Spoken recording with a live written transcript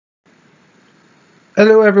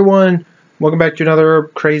Hello everyone, welcome back to another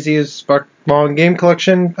crazy as fuck long game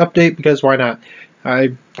collection update, because why not?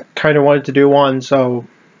 I kind of wanted to do one, so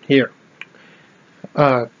here.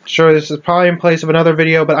 Sure, this is probably in place of another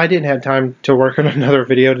video, but I didn't have time to work on another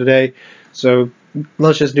video today, so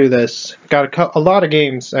let's just do this. Got a lot of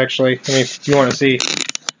games, actually. I mean, if you want to see.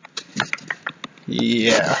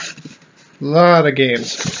 Yeah, a lot of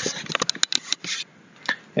games.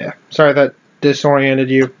 Yeah, sorry that disoriented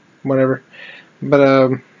you, whatever.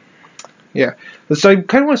 But, yeah. So I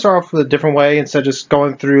kind of want to start off with a different way instead of just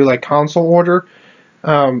going through like console order.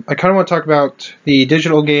 I kind of want to talk about the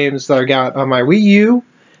digital games that I got on my Wii U,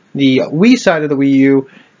 the Wii side of the Wii U,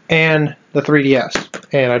 and the 3DS.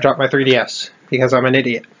 And I dropped my 3DS because I'm an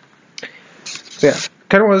idiot. So yeah,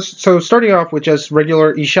 kind of was so starting off with just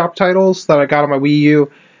regular eShop titles that I got on my Wii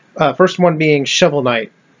U. First one being Shovel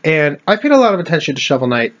Knight, and I paid a lot of attention to Shovel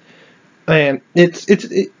Knight, and it's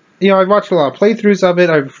you know, I've watched a lot of playthroughs of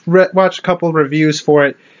it. I've watched a couple of reviews for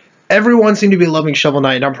it. Everyone seemed to be loving Shovel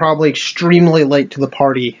Knight, and I'm probably extremely late to the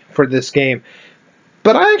party for this game.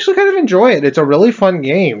 But I actually kind of enjoy it. It's a really fun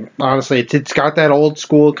game, honestly. It's got that old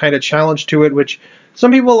school kind of challenge to it, which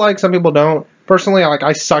some people like, some people don't. Personally,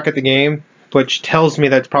 I suck at the game, which tells me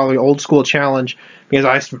that's probably old school challenge, because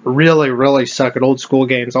I really, really suck at old school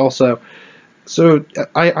games also. So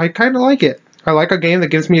I kind of like it. I like a game that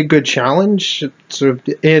gives me a good challenge, and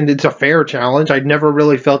it's a fair challenge. I never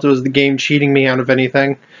really felt it was the game cheating me out of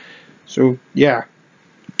anything. So, yeah.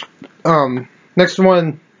 Next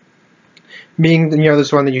one being,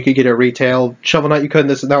 this one that you could get at retail. Shovel Knight you couldn't.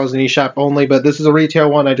 That was an eShop only, but this is a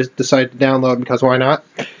retail one I just decided to download because why not?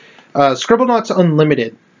 Scribblenauts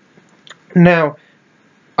Unlimited. Now,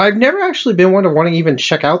 I've never actually been one to want to even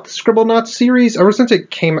check out the Scribblenauts series ever since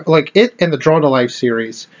it came, like it and the Drawn to Life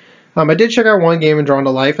series. I did check out one game in Drawn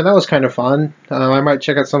to Life, and that was kind of fun. I might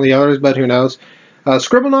check out some of the others, but who knows.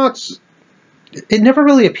 Scribblenauts, it never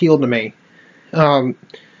really appealed to me.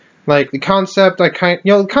 Like, the concept,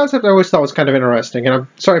 the concept I always thought was kind of interesting, and I'm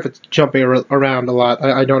sorry if it's jumping around a lot.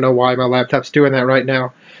 I don't know why my laptop's doing that right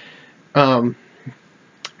now. But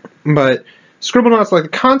Scribblenauts, like, the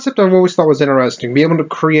concept I've always thought was interesting. Be able to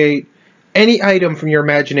create any item from your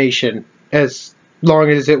imagination, as long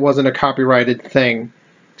as it wasn't a copyrighted thing.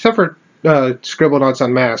 Except for Scribblenauts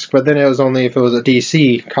Unmasked, but then it was only if it was a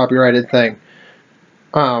DC copyrighted thing.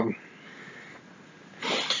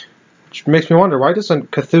 Which makes me wonder, why doesn't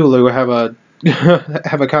Cthulhu have a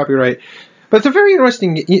have a copyright? But it's a very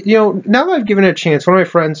interesting, now that I've given it a chance, one of my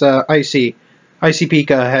friends, Icy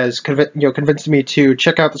Pika, has convinced me to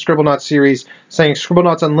check out the Scribblenauts series, saying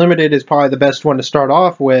Scribblenauts Unlimited is probably the best one to start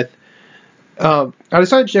off with. I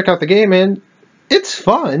decided to check out the game, and it's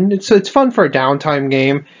fun. It's fun for a downtime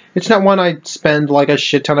game. It's not one I spend like a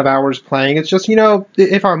shit ton of hours playing. It's just,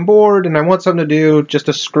 if I'm bored and I want something to do, just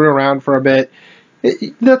to screw around for a bit,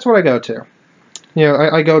 that's what I go to.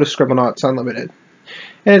 I go to Scribblenauts Unlimited.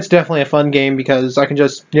 And it's definitely a fun game because I can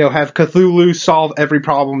just, have Cthulhu solve every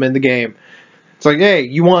problem in the game. It's like, hey,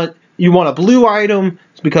 you want a blue item?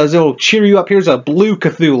 It's because it'll cheer you up. Here's a blue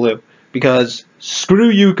Cthulhu. Because screw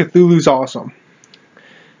you, Cthulhu's awesome.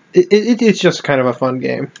 It's just kind of a fun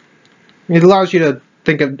game. It allows you to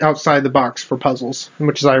think of outside the box for puzzles,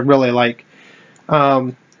 which I really like.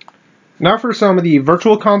 Now for some of the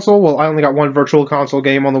Virtual Console. Well, I only got one Virtual Console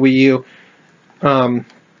game on the Wii U, and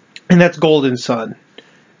that's Golden Sun.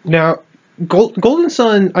 Now, Golden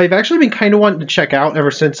Sun, I've actually been kind of wanting to check out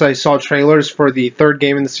ever since I saw trailers for the third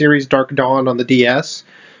game in the series, Dark Dawn, on the DS.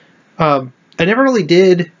 I never really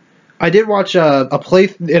did. I did watch an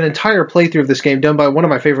entire playthrough of this game done by one of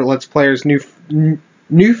my favorite Let's Players, Newfie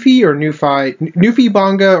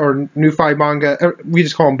Bonga, or Newfi Bonga. We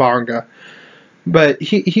just call him Bonga. But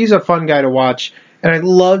he's a fun guy to watch, and I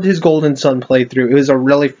loved his Golden Sun playthrough. It was a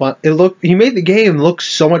really fun. He made the game look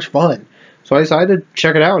so much fun, so I decided to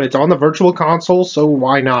check it out. It's on the Virtual Console, so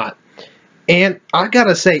why not? And I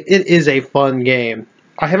gotta say, it is a fun game.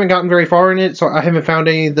 I haven't gotten very far in it, so I haven't found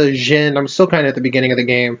any of the Jinn. I'm still kind of at the beginning of the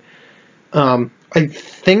game. I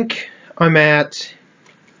think I'm at,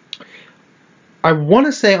 I want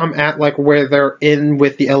to say I'm at like where they're in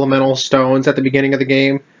with the elemental stones at the beginning of the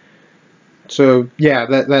game. So yeah,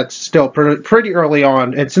 that's still pretty early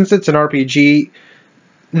on. And since it's an RPG,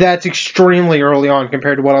 that's extremely early on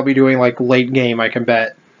compared to what I'll be doing like late game, I can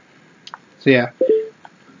bet. So yeah.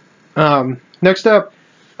 Next up,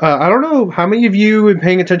 I don't know how many of you have been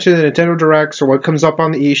paying attention to the Nintendo Directs or what comes up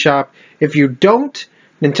on the eShop. If you don't,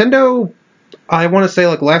 Nintendo, I want to say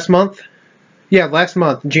like last month. Yeah, last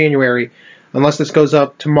month, January. Unless this goes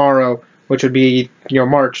up tomorrow, which would be,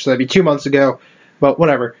 March, so that'd be 2 months ago. But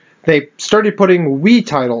whatever. They started putting Wii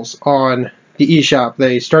titles on the eShop.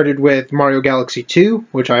 They started with Mario Galaxy 2,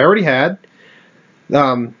 which I already had.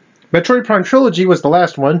 Metroid Prime Trilogy was the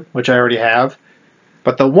last one, which I already have.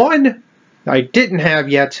 But the one I didn't have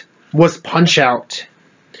yet was Punch-Out!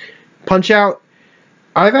 Punch-Out!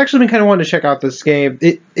 I've actually been kind of wanting to check out this game.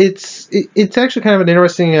 It's actually kind of an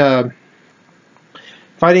interesting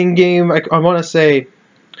fighting game. I want to say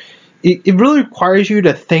it really requires you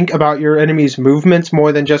to think about your enemy's movements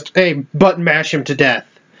more than just, hey, button mash him to death.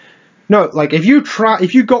 No, like if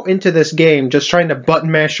you go into this game just trying to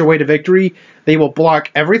button mash your way to victory, they will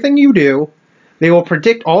block everything you do. They will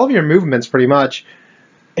predict all of your movements pretty much,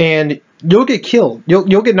 and you'll get killed.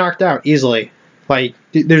 You'll get knocked out easily. Like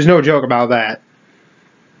there's no joke about that.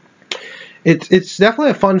 It's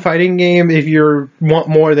definitely a fun fighting game if you want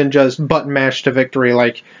more than just button mash to victory,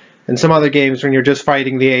 like in some other games when you're just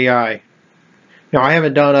fighting the AI. I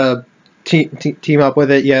haven't done a team up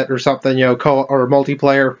with it yet or something, or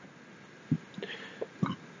multiplayer.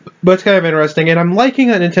 But it's kind of interesting, and I'm liking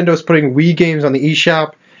that Nintendo's putting Wii games on the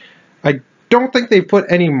eShop. I don't think they've put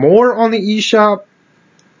any more on the eShop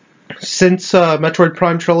since Metroid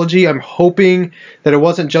Prime Trilogy. I'm hoping that it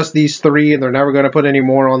wasn't just these 3 and they're never going to put any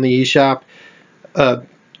more on the eShop. Let's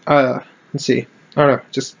see. I don't know.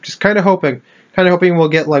 Just kind of hoping. Kind of hoping we'll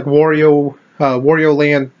get like Wario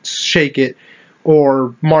Land Shake It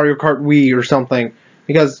or Mario Kart Wii or something,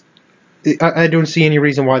 because I don't see any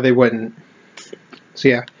reason why they wouldn't. So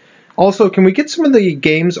yeah. Also, can we get some of the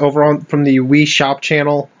games over from the Wii Shop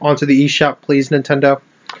channel onto the eShop, please, Nintendo?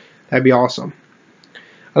 That'd be awesome.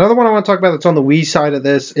 Another one I want to talk about that's on the Wii side of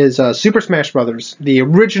this is Super Smash Bros., the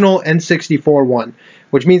original N64 one,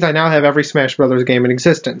 which means I now have every Smash Bros. Game in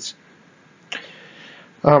existence.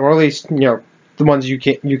 Or at least, the ones you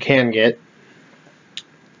can get.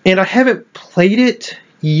 And I haven't played it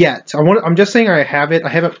yet. I'm just saying I have it. I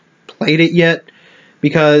haven't played it yet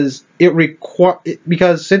because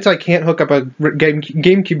because since I can't hook up a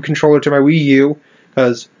GameCube controller to my Wii U,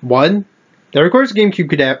 because one, that requires a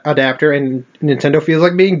GameCube adapter, and Nintendo feels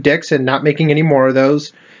like being dicks and not making any more of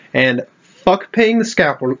those, and fuck paying the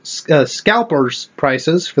scalpers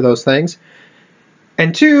prices for those things.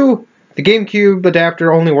 And two, the GameCube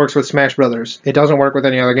adapter only works with Smash Brothers. It doesn't work with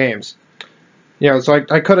any other games. So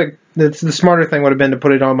I could have. The smarter thing would have been to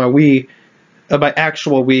put it on my Wii, my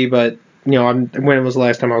actual Wii, but when was the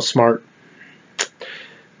last time I was smart?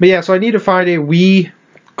 But yeah, so I need to find a Wii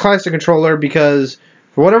Classic controller because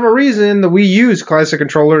for whatever reason, the Wii U's Classic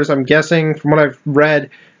controllers, I'm guessing from what I've read,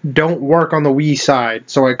 don't work on the Wii side.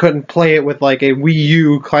 So I couldn't play it with like a Wii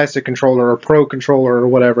U Classic controller or Pro controller or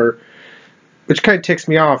whatever, which kind of ticks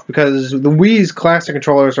me off because the Wii's Classic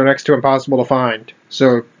controllers are next to impossible to find.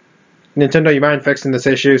 So Nintendo, you mind fixing this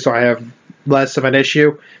issue so I have less of an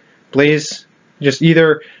issue? Please, just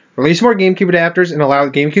either release more GameCube adapters and allow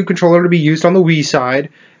the GameCube controller to be used on the Wii side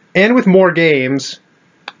and with more games,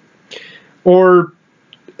 or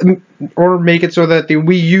make it so that the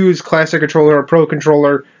Wii U's Classic controller or Pro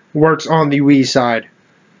controller works on the Wii side.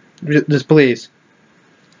 Just please.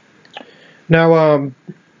 Now,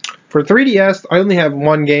 for 3DS, I only have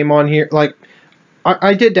one game on here. Like,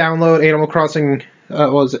 I did download Animal Crossing.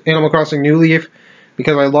 Animal Crossing New Leaf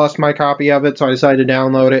because I lost my copy of it, so I decided to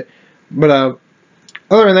download it. But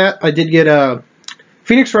other than that, I did get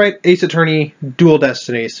Phoenix Wright Ace Attorney Dual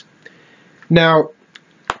Destinies. Now,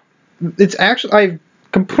 it's actually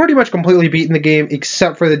I've pretty much completely beaten the game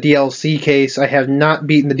except for the DLC case. I have not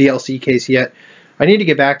beaten the DLC case yet. I need to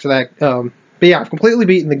get back to that. But yeah, I've completely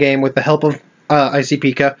beaten the game with the help of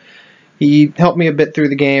ICPika. He helped me a bit through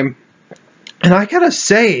the game. And I gotta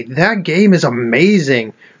say, that game is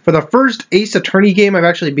amazing. For the first Ace Attorney game I've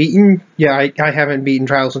actually beaten, yeah, I haven't beaten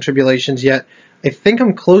Trials and Tribulations yet. I think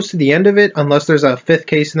I'm close to the end of it, unless there's a 5th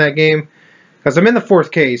case in that game. Because I'm in the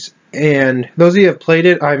 4th case, and those of you who have played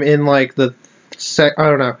it, I'm in like the, I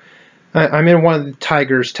don't know, I'm in one of the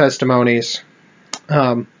Tiger's testimonies.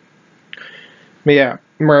 But yeah,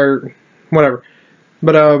 whatever.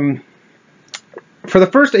 But for the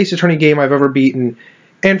first Ace Attorney game I've ever beaten,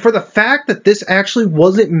 and for the fact that this actually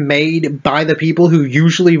wasn't made by the people who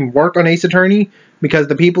usually work on Ace Attorney, because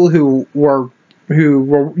the people who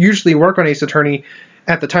usually work on Ace Attorney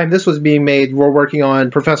at the time this was being made were working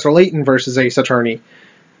on Professor Layton versus Ace Attorney.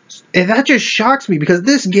 And that just shocks me because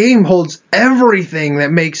this game holds everything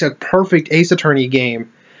that makes a perfect Ace Attorney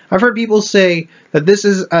game. I've heard people say that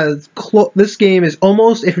this game is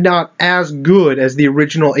almost, if not as good as the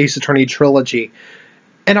original Ace Attorney trilogy.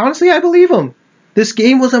 And honestly, I believe them. This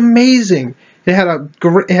game was amazing. It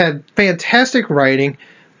had fantastic writing,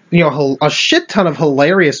 a shit ton of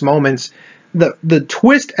hilarious moments. The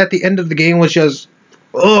twist at the end of the game was just,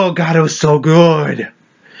 oh god, it was so good.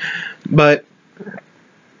 But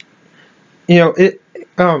You know,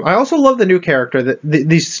 I also love the new character,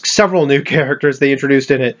 these several new characters they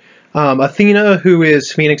introduced in it. Athena, who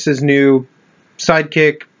is Phoenix's new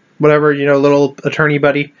sidekick, whatever, you know, little attorney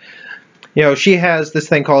buddy. You know, she has this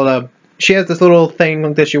thing called she has this little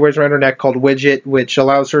thing that she wears around her neck called Widget, which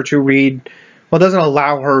allows her to read. Well, it doesn't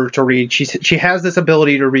allow her to read. She has this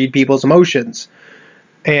ability to read people's emotions,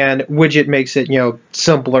 and Widget makes it, you know,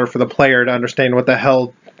 simpler for the player to understand what the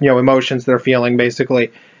hell, you know, emotions they're feeling,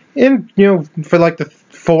 basically. And, you know, for like the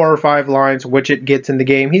 4 or 5 lines Widget gets in the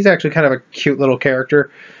game, he's actually kind of a cute little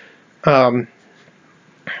character. But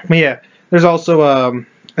yeah, there's also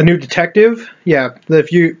a new detective. Yeah,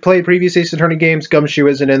 if you played previous Ace Attorney games, Gumshoe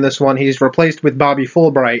isn't in this one. He's replaced with Bobby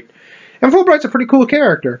Fulbright. And Fulbright's a pretty cool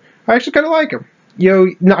character. I actually kind of like him.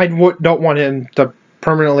 You know, I don't want him to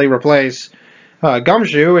permanently replace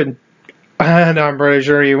Gumshoe, and I'm pretty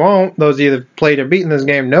sure he won't. Those of you that played and beaten this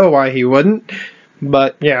game know why he wouldn't.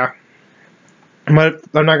 But yeah, I'm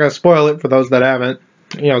not going to spoil it for those that haven't.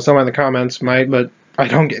 You know, someone in the comments might, but I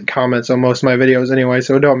don't get comments on most of my videos anyway,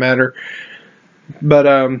 so it don't matter. But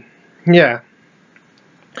yeah,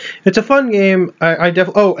 it's a fun game. I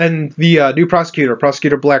definitely. Oh, and the new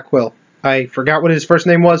Prosecutor Black Quill. I forgot what his first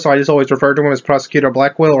name was, so I just always refer to him as Prosecutor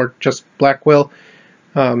Black Quill or just Black Quill.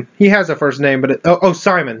 He has a first name, but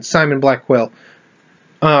Simon Black Quill.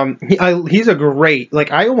 He's a great.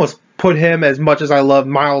 Like, I almost put him as much as I love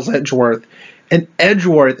Miles Edgeworth, and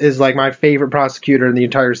Edgeworth is like my favorite prosecutor in the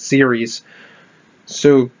entire series.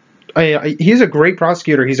 So he's a great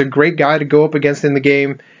prosecutor. He's a great guy to go up against in the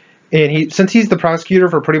game, and since he's the prosecutor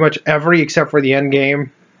for pretty much every except for the end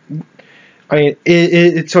game. I mean,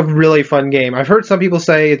 it's a really fun game. I've heard some people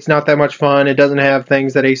say it's not that much fun, it doesn't have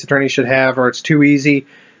things that Ace Attorney should have, or it's too easy.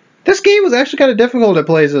 This game was actually kind of difficult at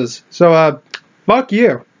places, so fuck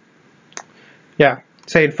you. Yeah,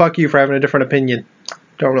 saying fuck you for having a different opinion.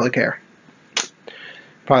 Don't really care.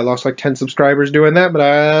 Probably lost like 10 subscribers doing that,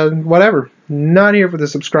 but whatever. Not here for the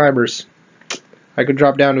subscribers. I could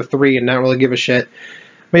drop down to 3 and not really give a shit.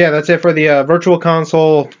 But yeah, that's it for the Virtual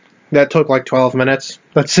Console. That took like 12 minutes.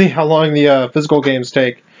 Let's see how long the physical games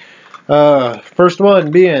take. First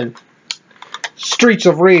one being Streets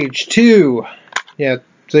of Rage 2. Yeah,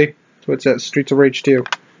 see? That's what it says. Streets of Rage 2.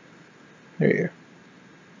 There you go.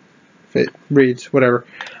 If it reads, whatever.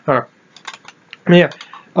 Yeah.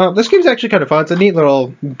 This game's actually kind of fun. It's a neat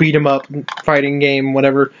little beat-em-up fighting game,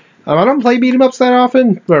 whatever. I don't play beat-em-ups that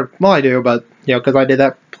often. Well, I do, but, you know, because I did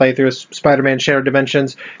that playthrough of Spider-Man Shattered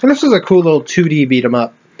Dimensions. And this is a cool little 2D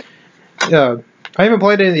beat-em-up. I haven't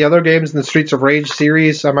played any of the other games in the Streets of Rage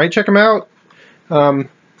series. I might check them out. I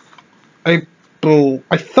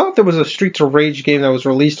thought there was a Streets of Rage game that was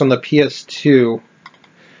released on the PS2,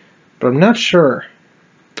 but I'm not sure.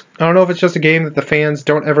 I don't know if it's just a game that the fans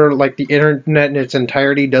don't ever, like, the internet in its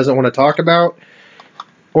entirety doesn't want to talk about,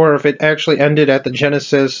 or if it actually ended at the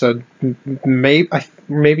Genesis,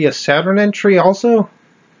 maybe a Saturn entry also?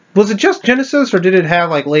 Was it just Genesis, or did it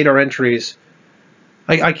have, like, later entries?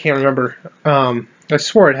 I can't remember. I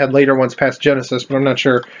swore it had later ones past Genesis, but I'm not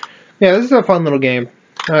sure. Yeah, this is a fun little game.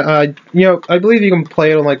 You know, I believe you can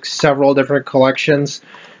play it on like several different collections.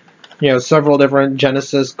 You know, several different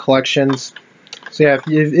Genesis collections. So yeah,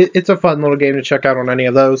 it's a fun little game to check out on any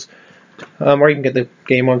of those. Or you can get the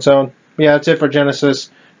game on its own. Yeah, that's it for Genesis.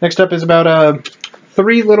 Next up is about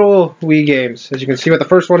 3 little Wii games. As you can see, what the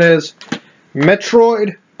first one is,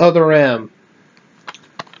 Metroid Other M.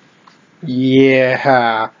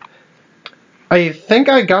 Yeah, I think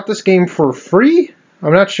I got this game for free.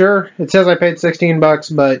 I'm not sure. It says I paid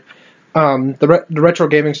 $16, but the retro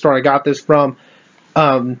gaming store I got this from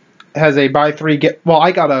has a buy 3 get. Well,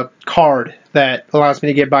 I got a card that allows me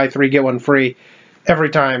to get buy 3 get 1 free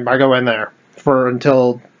every time I go in there for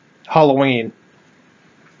until Halloween.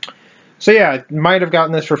 So yeah, I might have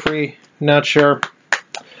gotten this for free. Not sure.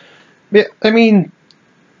 Yeah, I mean,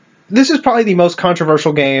 this is probably the most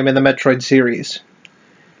controversial game in the Metroid series.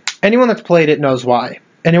 Anyone that's played it knows why.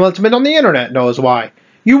 Anyone that's been on the internet knows why.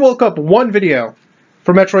 You look up one video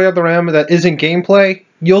for Metroid Other M that isn't gameplay,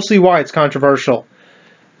 you'll see why it's controversial.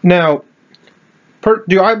 Now,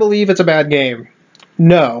 do I believe it's a bad game?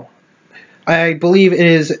 No. I believe it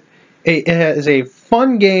is a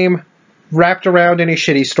fun game wrapped around in a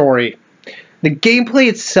shitty story. The gameplay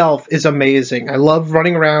itself is amazing. I love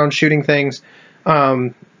running around, shooting things.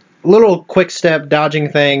 Little quick step dodging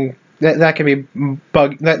thing that can be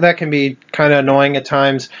that can be kind of annoying at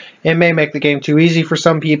times. It may make the game too easy for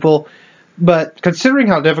some people, but considering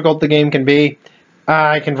how difficult the game can be,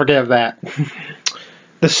 I can forgive that.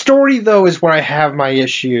 The story, though, is where I have my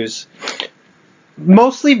issues.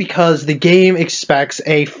 Mostly because the game expects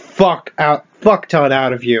a fuck fuck ton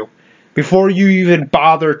out of you before you even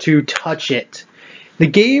bother to touch it. The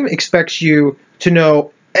game expects you to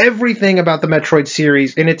know everything about the Metroid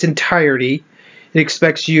series in its entirety. It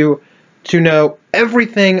expects you to know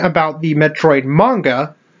everything about the Metroid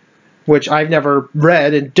manga, which I've never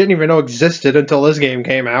read and didn't even know existed until this game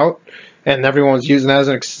came out, and everyone's using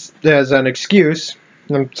that as an excuse.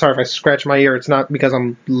 I'm sorry if I scratch my ear. It's not because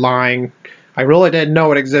I'm lying. I really didn't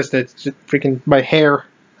know it existed. It's just freaking my hair.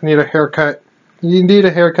 I need a haircut. You need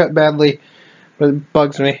a haircut badly, but it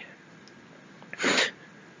bugs me.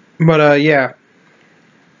 But yeah.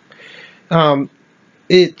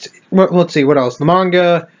 Let's see what else. The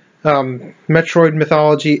manga, Metroid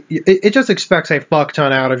mythology. It just expects a fuck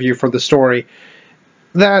ton out of you for the story.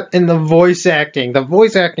 That and the voice acting. The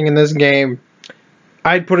voice acting in this game,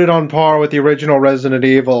 I'd put it on par with the original Resident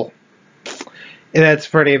Evil. And that's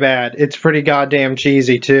pretty bad. It's pretty goddamn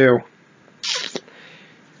cheesy too.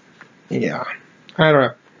 Yeah, I don't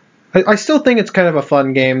know. I still think it's kind of a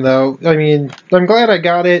fun game though. I mean, I'm glad I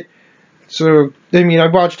got it. So, I mean, I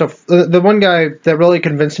watched the one guy that really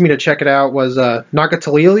convinced me to check it out was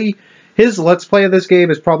Nagatalili. His Let's Play of this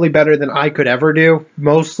game is probably better than I could ever do,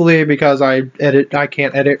 mostly because I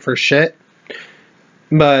can't edit for shit.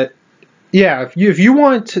 But yeah, if you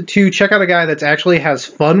want to check out a guy that actually has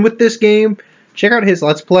fun with this game, check out his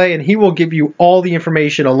Let's Play, and he will give you all the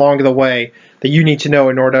information along the way that you need to know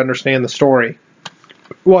in order to understand the story,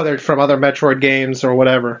 whether it's from other Metroid games or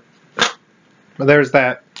whatever. But there's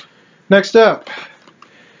that. Next up,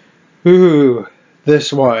 ooh,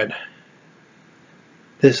 this one.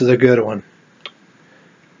 This is a good one.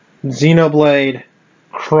 Xenoblade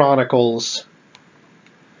Chronicles.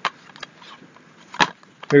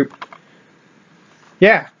 Oop.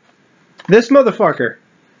 Yeah, this motherfucker.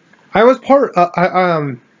 I was part.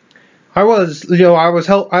 I was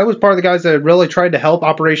part of the guys that really tried to help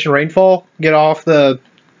Operation Rainfall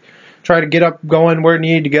try to get up going where it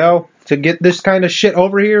needed to go to get this kind of shit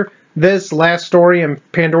over here. This last story in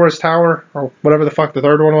Pandora's Tower, or whatever the fuck the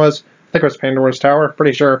third one was. I think it was Pandora's Tower,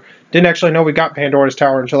 pretty sure. Didn't actually know we got Pandora's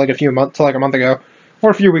Tower until like a month ago,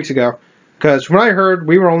 or a few weeks ago. Because when I heard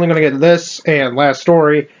we were only going to get this and last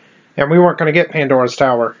story, and we weren't going to get Pandora's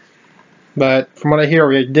Tower. But from what I hear,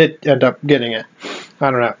 we did end up getting it. I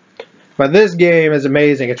don't know. But this game is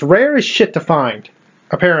amazing. It's rare as shit to find,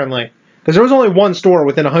 apparently. Because there was only one store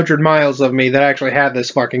within 100 miles of me that actually had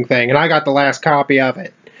this fucking thing, and I got the last copy of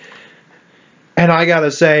it. And I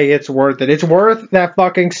gotta say, it's worth it. It's worth that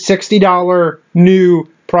fucking $60 new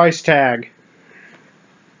price tag.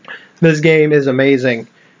 This game is amazing.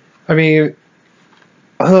 I mean,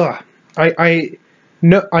 I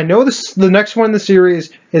know this. The next one in the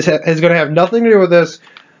series is going to have nothing to do with this,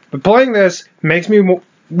 but playing this makes me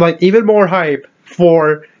even more hype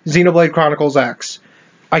for Xenoblade Chronicles X.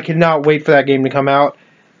 I cannot wait for that game to come out.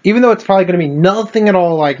 Even though it's probably going to be nothing at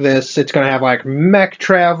all like this, it's going to have like mech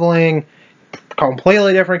traveling,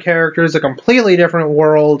 completely different characters, a completely different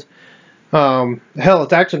world. Hell,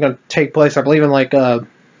 it's actually going to take place, I believe, in like a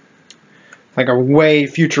way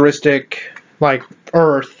futuristic like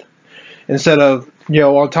Earth, instead of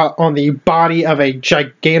on the body of a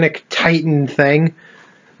gigantic Titan thing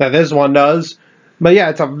that this one does. But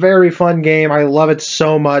yeah, it's a very fun game. I love it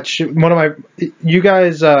so much. You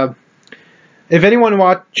guys, if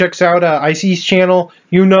anyone checks out Icy's channel,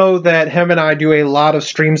 you know that him and I do a lot of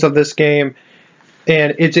streams of this game,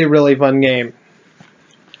 and it's a really fun game.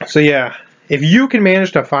 So yeah, if you can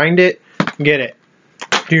manage to find it, get it.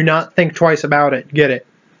 Do not think twice about it. Get it.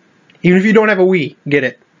 Even if you don't have a Wii, get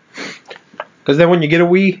it. Because then when you get a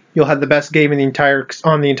Wii, you'll have the best game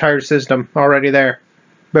on the entire system already there.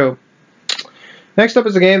 Boom. Next up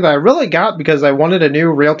is a game that I really got because I wanted a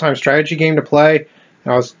new real-time strategy game to play.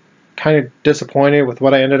 I was kind of disappointed with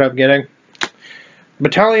what I ended up getting.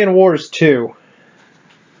 Battalion Wars 2.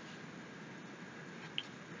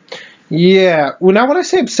 Yeah, well, now when I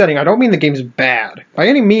say upsetting, I don't mean the game's bad. By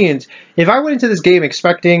any means, if I went into this game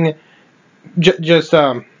expecting just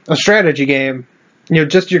a strategy game,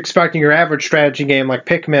 just expecting your average strategy game like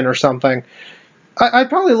Pikmin or something, I'd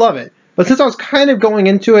probably love it. But since I was kind of going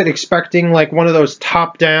into it expecting like one of those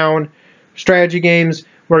top-down strategy games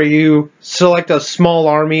where you select a small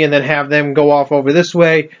army and then have them go off over this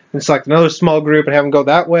way, and select another small group and have them go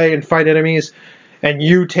that way and fight enemies, and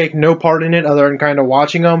you take no part in it other than kind of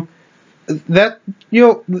watching them,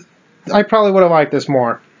 I probably would have liked this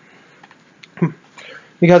more.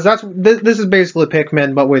 Because this is basically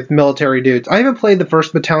Pikmin, but with military dudes. I haven't played the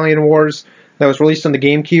first Battalion Wars that was released on the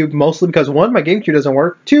GameCube, mostly because, one, my GameCube doesn't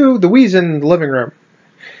work, two, the Wii's in the living room.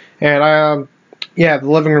 And, yeah,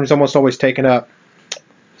 the living room's almost always taken up.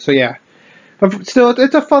 So, yeah. But still,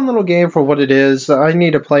 it's a fun little game for what it is. I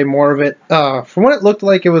need to play more of it. From what it looked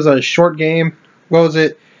like, it was a short game. What was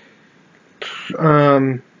it?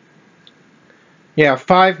 Yeah,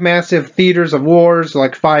 5 massive theaters of wars,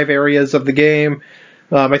 like 5 areas of the game.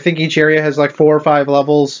 I think each area has like 4 or 5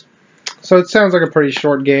 levels. So it sounds like a pretty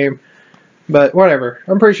short game. But whatever.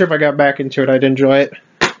 I'm pretty sure if I got back into it, I'd enjoy it.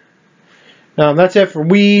 That's it for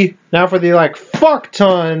Wii. Now for the like fuck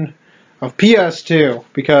ton of PS2,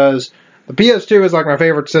 because the PS2 is like my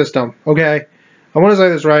favorite system. Okay, I want to say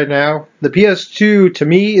this right now. The PS2 to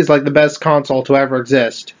me is like the best console to ever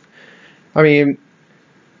exist. I mean,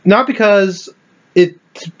 not because I'm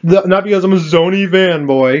a Sony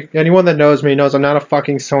fanboy. Anyone that knows me knows I'm not a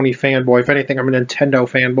fucking Sony fanboy. If anything, I'm a Nintendo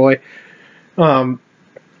fanboy. And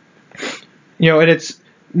it's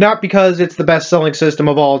not because it's the best-selling system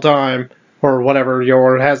of all time, or whatever,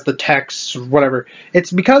 or it has the text, or whatever.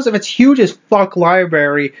 It's because of its huge as fuck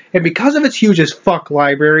library, and because of its huge as fuck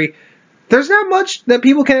library, there's not much that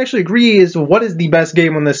people can actually agree is what is the best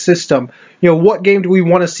game on this system. What game do we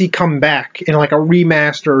want to see come back in like a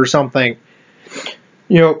remaster or something?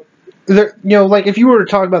 Like if you were to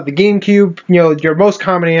talk about the GameCube, your most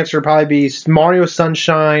common answer would probably be Mario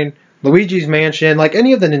Sunshine, Luigi's Mansion, like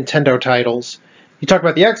any of the Nintendo titles. You talk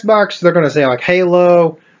about the Xbox, they're going to say like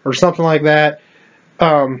Halo or something like that.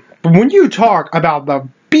 But when you talk about the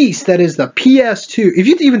beast that is the PS2, if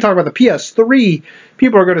you even talk about the PS3,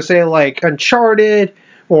 people are going to say like Uncharted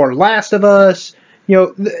or Last of Us.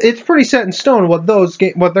 It's pretty set in stone what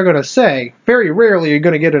they're going to say. Very rarely you're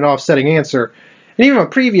going to get an offsetting answer. And even on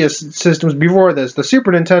previous systems before this, the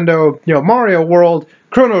Super Nintendo, Mario World,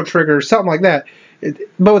 Chrono Trigger, something like that.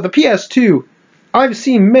 But with the PS2, I've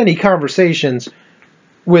seen many conversations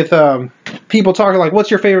with people talking like,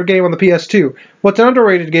 what's your favorite game on the PS2? What's an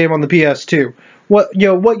underrated game on the PS2? What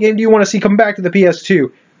game do you want to see come back to the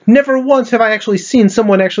PS2? Never once have I actually seen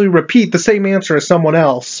someone actually repeat the same answer as someone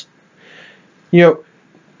else.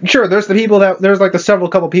 Sure, there's like the several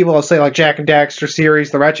couple people I'll say like Jak and Daxter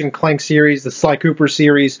series, the Ratchet and Clank series, the Sly Cooper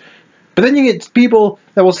series. But then you get people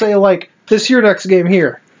that will say like, this here next game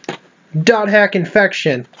here, Dot Hack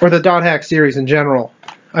Infection, or the Dot Hack series in general.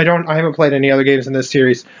 I haven't played any other games in this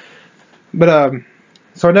series. But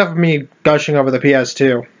so enough of me gushing over the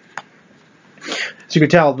PS2. As you can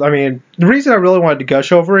tell, I mean, the reason I really wanted to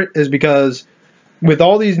gush over it is because with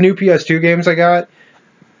all these new PS2 games I got,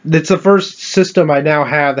 it's the first system I now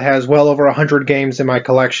have that has well over 100 games in my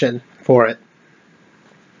collection for it.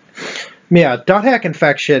 Yeah, Dot Hack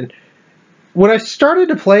Infection. When I started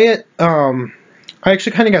to play it, I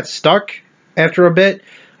actually kind of got stuck after a bit.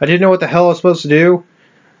 I didn't know what the hell I was supposed to do.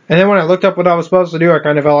 And then when I looked up what I was supposed to do, I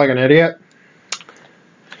kind of felt like an idiot.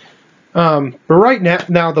 But right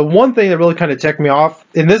now, the one thing that really kind of ticked me off,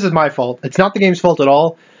 and this is my fault, it's not the game's fault at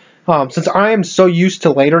all. Since I am so used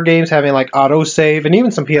to later games having like autosave, and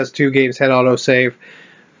even some PS2 games had autosave,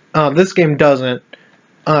 this game doesn't.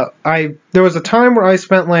 There was a time where I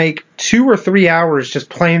spent like 2 or 3 hours just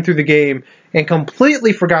playing through the game and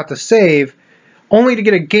completely forgot to save, only to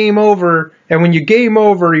get a game over, and when you game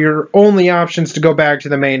over, your only option is to go back to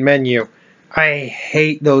the main menu. I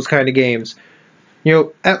hate those kind of games.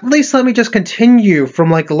 At least let me just continue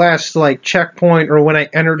from like the last like checkpoint or when I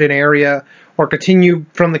entered an area, or continue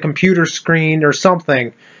from the computer screen or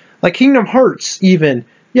something. Like Kingdom Hearts even.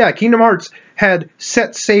 Yeah, Kingdom Hearts had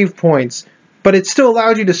set save points, but it still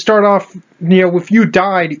allowed you to start off, if you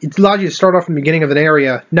died, it allowed you to start off from the beginning of an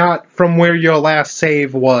area, not from where your last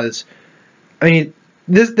save was. I mean,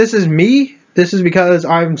 this is me. This is because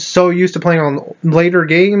I'm so used to playing on later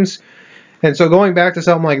games. And so going back to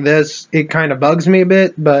something like this, it kind of bugs me a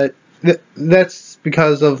bit, but that's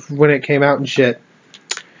because of when it came out and shit.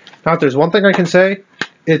 Now, if there's one thing I can say,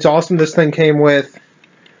 it's awesome this thing came with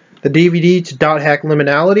the DVD to Dot Hack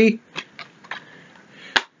Liminality,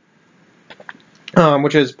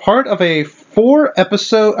 which is part of a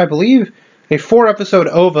 4-episode, I believe, a 4-episode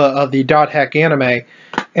OVA of the Dot Hack anime.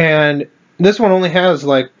 And this one only has,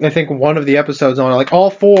 like, I think one of the episodes on it. Like, all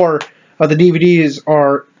 4 of the DVDs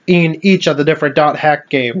are in each of the different Dot Hack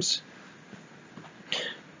games.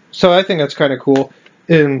 So I think that's kind of cool.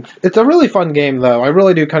 And it's a really fun game, though. I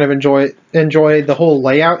really do kind of enjoy the whole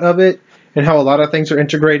layout of it, and how a lot of things are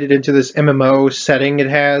integrated into this MMO setting it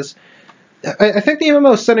has. I think the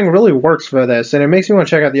MMO setting really works for this, and it makes me want to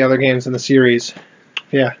check out the other games in the series.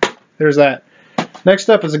 Yeah, there's that. Next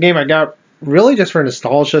up is a game I got really just for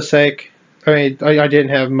nostalgia's sake. I mean, I didn't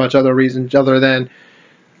have much other reason other than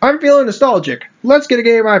I'm feeling nostalgic. Let's get a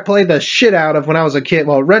game I played the shit out of when I was a kid.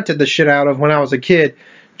 Well, rented the shit out of when I was a kid,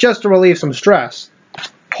 just to relieve some stress.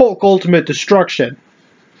 Hulk Ultimate Destruction.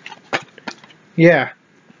 Yeah.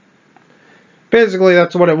 Basically,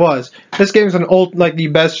 that's what it was. This game's like the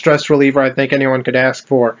best stress reliever I think anyone could ask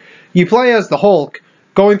for. You play as the Hulk,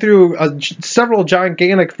 going through several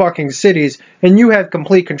gigantic fucking cities, and you have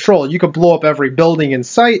complete control. You can blow up every building in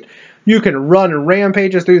sight. You can run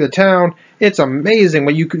rampages through the town. It's amazing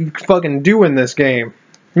what you can fucking do in this game.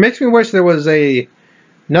 It makes me wish there was a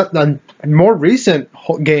more recent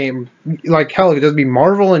game. Like, hell, it could just be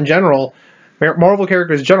Marvel in general. Marvel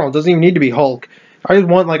characters in general. It doesn't even need to be Hulk. I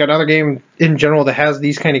want like another game in general that has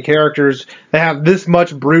these kind of characters that have this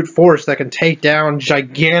much brute force that can take down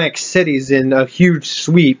gigantic cities in a huge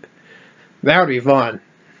sweep. That would be fun.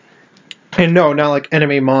 And no, not like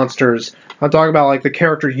enemy monsters. I'm talking about like the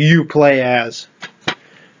character you play as.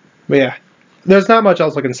 But yeah, there's not much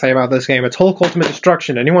else I can say about this game. It's Hulk Ultimate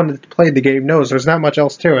Destruction. Anyone that played the game knows there's not much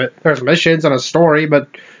else to it. There's missions and a story, but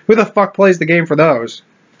who the fuck plays the game for those?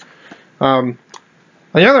 On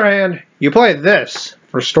the other hand, you play this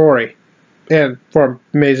for story and for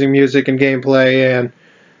amazing music and gameplay and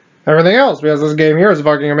everything else, because this game here is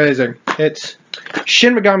fucking amazing. It's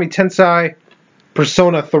Shin Megami Tensei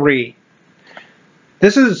Persona 3.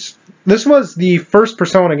 This was the first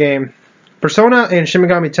Persona game, Persona and Shin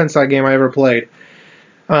Megami Tensei game I ever played.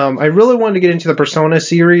 I really wanted to get into the Persona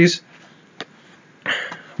series.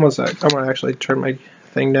 One sec, I'm gonna actually turn my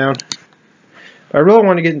thing down. I really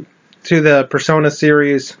want to get to the Persona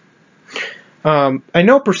series. I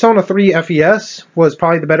know Persona 3 FES was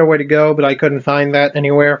probably the better way to go, but I couldn't find that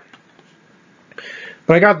anywhere.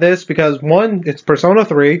 But I got this because 1, it's Persona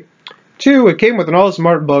 3. 2, it came with an awesome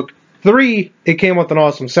art book. 3, it came with an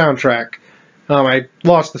awesome soundtrack. I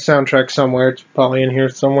lost the soundtrack somewhere. It's probably in here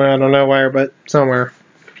somewhere. I don't know where, but somewhere.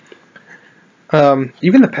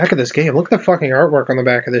 Even the back of this game. Look at the fucking artwork on the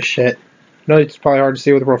back of this shit. I know it's probably hard to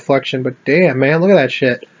see with the reflection, but damn, man, look at that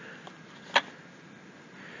shit.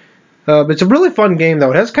 It's a really fun game,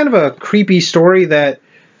 though. It has kind of a creepy story that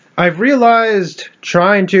I've realized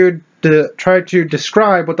trying to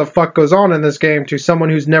describe what the fuck goes on in this game to someone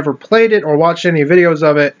who's never played it or watched any videos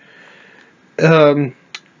of it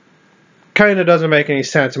kind of doesn't make any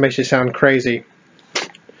sense. It makes you sound crazy.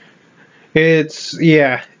 It's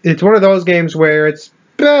one of those games where it's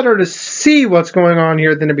better to see what's going on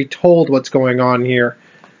here than to be told what's going on here.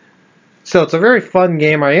 So it's a very fun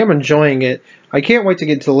game. I am enjoying it. I can't wait to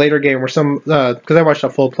get to the later game where because I watched a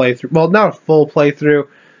full playthrough. Well, not a full playthrough,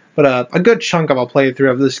 but a good chunk of a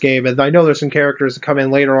playthrough of this game. And I know there's some characters that come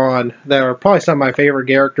in later on that are probably some of my favorite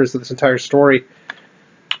characters of this entire story.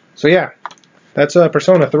 So yeah, that's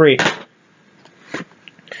Persona 3.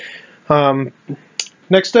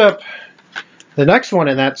 Next up, the next one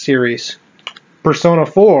in that series, Persona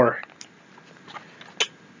 4.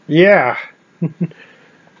 Yeah.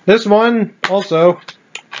 This one also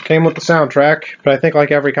came with the soundtrack, but I think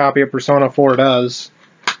like every copy of Persona 4 does.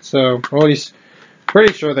 So, at least,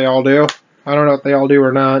 pretty sure they all do. I don't know if they all do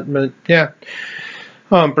or not, but yeah.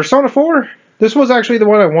 Persona 4, this was actually the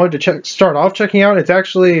one I wanted to start off checking out. It's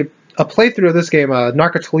actually a playthrough of this game,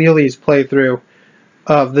 Nakatili's playthrough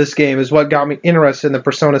of this game is what got me interested in the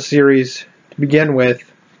Persona series to begin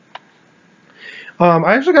with.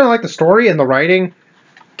 I actually kind of like the story and the writing.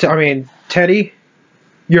 Teddy,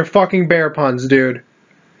 you're fucking bear puns, dude.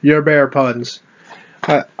 You're bear puns.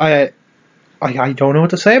 I don't know what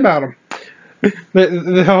to say about him.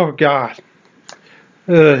 Oh god,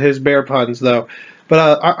 his bear puns though.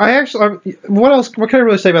 But what can I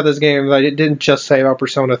really say about this game that I didn't just say about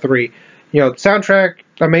Persona 3? Soundtrack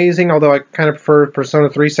amazing, although I kind of prefer Persona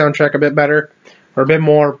 3 soundtrack a bit better, or a bit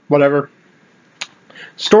more, whatever.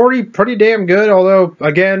 Story pretty damn good, although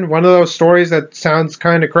again, one of those stories that sounds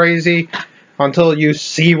kind of crazy until you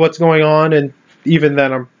see what's going on, and even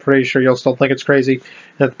then I'm pretty sure you'll still think it's crazy.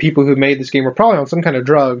 That the people who made this game were probably on some kind of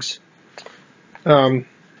drugs.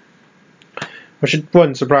 Which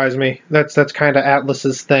wouldn't surprise me. That's kind of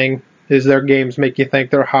Atlus's thing, is their games make you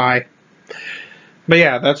think they're high. But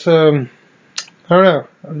yeah, that's I don't know.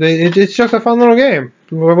 It's just a fun little game.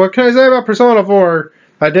 What can I say about Persona 4?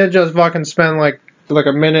 I did just fucking spend like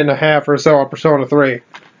a minute and a half or so on Persona 3.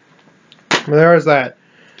 There's that.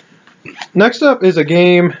 Next up is a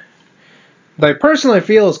game that I personally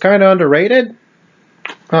feel is kind of underrated.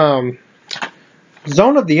 Zone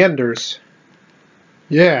of the Enders.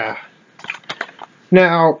 Yeah.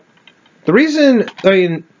 Now, the reason,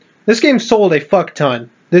 this game sold a fuck ton.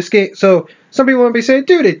 So some people would be saying,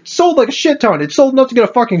 dude, it sold like a shit ton. It sold enough to get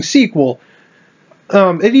a fucking sequel.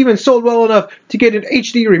 It even sold well enough to get an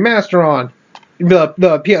HD remaster on the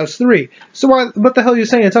PS3. So what the hell are you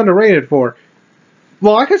saying it's underrated for?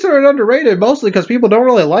 Well, I consider it underrated mostly because people don't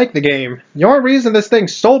really like the game. The only reason this thing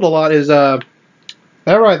sold a lot is that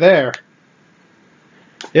right there.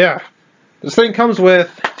 Yeah. This thing comes with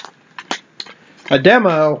a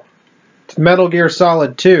demo to Metal Gear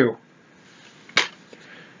Solid 2.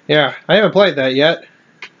 Yeah, I haven't played that yet.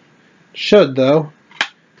 Should, though.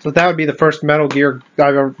 So that would be the first Metal Gear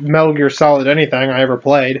Solid anything I ever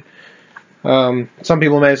played. Some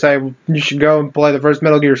people may say you should go and play the first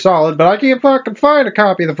Metal Gear Solid, but I can't fucking find a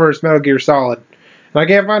copy of the first Metal Gear Solid. And I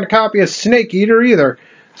can't find a copy of Snake Eater either.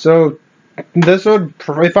 So this would,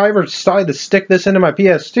 if I ever decide to stick this into my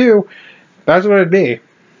PS2, that's what it'd be.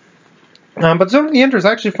 But some of the entries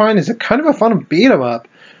I actually find is kind of a fun beat 'em up.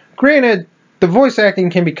 Granted, the voice acting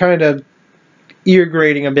can be kind of ear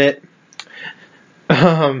grating a bit.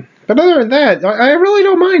 But other than that, I really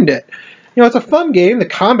don't mind it. You know, it's a fun game. The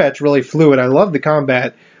combat's really fluid. I love the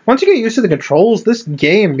combat. Once you get used to the controls, this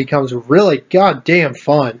game becomes really goddamn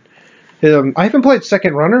fun. I haven't played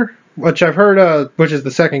Second Runner, which I've heard, which is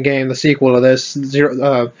the second game, the sequel to this.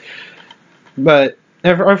 But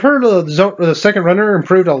I've heard the Second Runner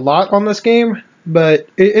improved a lot on this game, but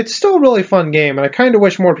it's still a really fun game, and I kind of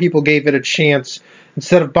wish more people gave it a chance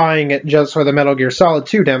instead of buying it just for the Metal Gear Solid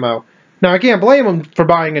 2 demo. Now, I can't blame them for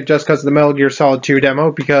buying it just because of the Metal Gear Solid 2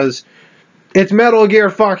 demo, because it's Metal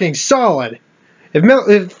Gear fucking Solid. If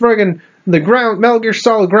friggin' Metal Gear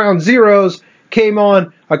Solid Ground Zeroes came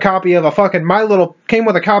on a copy of a fucking came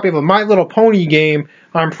with a copy of a My Little Pony game,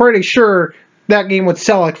 I'm pretty sure that game would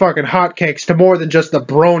sell like fucking hotcakes to more than just the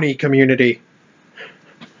brony community.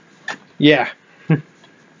 Yeah.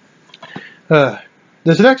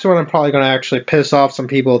 This next one I'm probably going to actually piss off some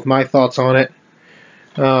people with my thoughts on it.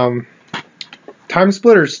 Time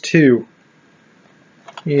Splitters 2.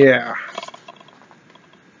 Yeah.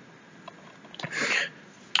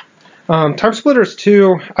 Time Splitters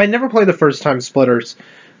 2, I never played the first Time Splitters.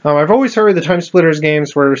 I've always heard the Time Splitters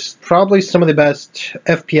games were probably some of the best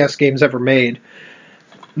FPS games ever made.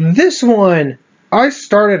 This one, I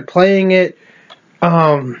started playing it,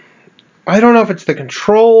 I don't know if it's the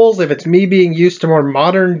controls, if it's me being used to more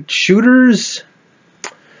modern shooters,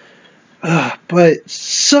 but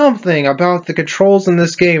something about the controls in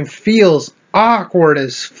this game feels awkward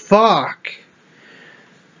as fuck.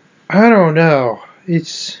 I don't know.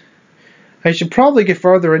 I should probably get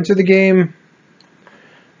farther into the game,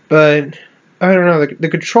 but I don't know. The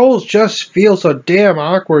controls just feel so damn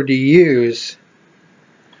awkward to use.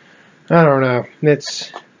 I don't know.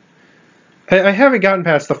 I haven't gotten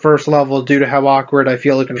past the first level due to how awkward I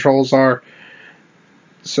feel the controls are.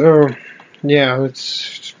 So, yeah,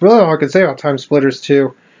 it's really all I can say about Time Splitters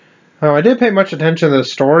 2. I didn't pay much attention to the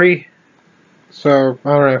story, so I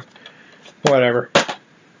don't know. Whatever.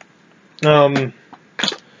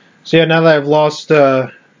 So yeah, now that I've lost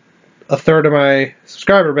a third of my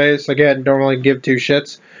subscriber base, again, don't really give two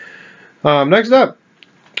shits. Next up,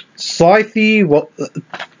 Sly3. Well, did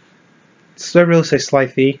I really say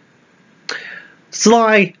Sly3?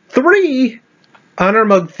 Sly3 Honor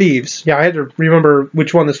Among Thieves. Yeah, I had to remember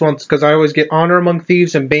which one this one's because I always get Honor Among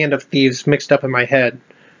Thieves and Band of Thieves mixed up in my head.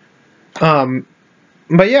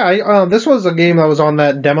 But yeah, this was a game that was on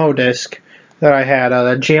that demo disc that I had,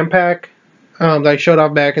 that Jam Pack. That I showed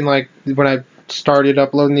off back in like when I started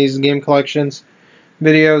uploading these game collections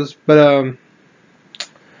videos, but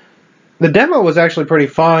the demo was actually pretty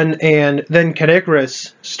fun, and then Kid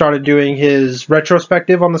Icarus started doing his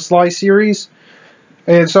retrospective on the Sly series,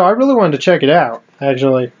 and so I really wanted to check it out.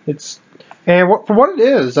 Actually, for what it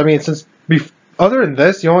is, I mean, other than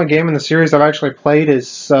this, the only game in the series I've actually played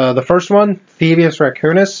is the first one, Thievius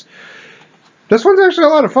Raccoonus. This one's actually a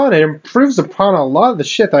lot of fun. It improves upon a lot of the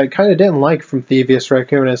shit that I kind of didn't like from Thievius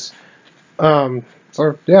Raccoonus.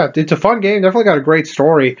 So, yeah, it's a fun game. Definitely got a great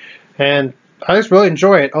story. And I just really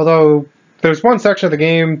enjoy it. Although, there's one section of the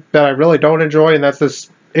game that I really don't enjoy, and that's this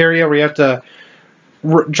area where you have to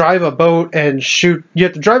drive a boat and shoot. You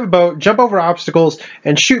have to drive a boat, jump over obstacles,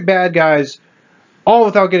 and shoot bad guys, all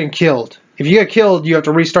without getting killed. If you get killed, you have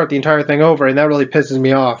to restart the entire thing over, and that really pisses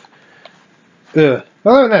me off. Ugh.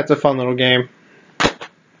 Other than that, it's a fun little game.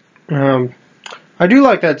 I do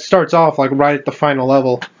like that it starts off like right at the final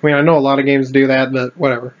level. I mean, I know a lot of games do that, but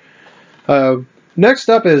whatever. Next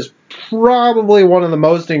up is probably one of the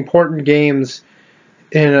most important games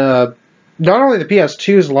in not only the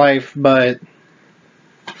PS2's life, but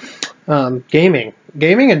gaming.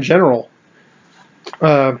 Gaming in general.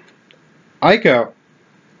 Ico.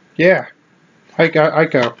 Yeah.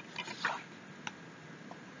 Ico.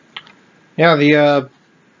 Yeah, the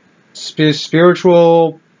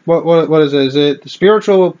spiritual... What is it? Is it the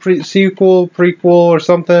spiritual sequel, prequel, or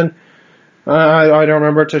something? I don't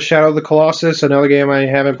remember. To Shadow of the Colossus, another game I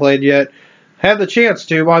haven't played yet. Had the chance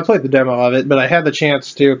to. Well, I played the demo of it, but I had the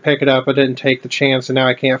chance to pick it up. I didn't take the chance, and now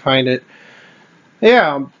I can't find it.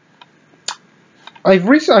 Yeah. I've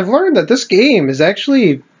learned that this game is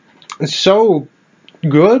actually so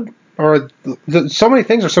good, or so many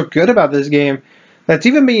things are so good about this game that's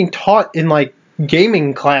even being taught in like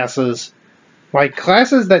gaming classes, like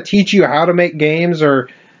classes that teach you how to make games or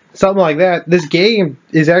something like that. This game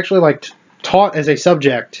is actually like taught as a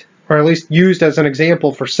subject, or at least used as an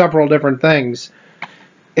example for several different things.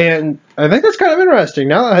 And I think that's kind of interesting.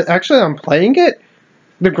 Now that actually I'm playing it,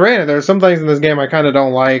 but granted, there's some things in this game I kind of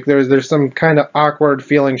don't like. There's some kind of awkward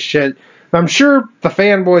feeling shit. I'm sure the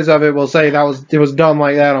fanboys of it will say it was done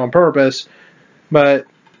like that on purpose, but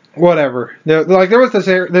whatever.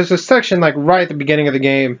 There's this section like right at the beginning of the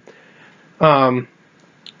game,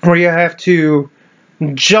 where you have to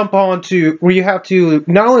where you have to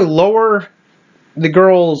not only lower the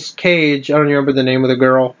girl's cage. I don't remember the name of the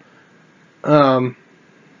girl.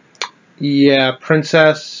 Yeah,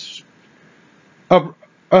 Princess.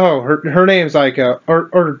 Oh, her name's Aiko.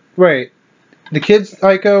 Or wait, the kid's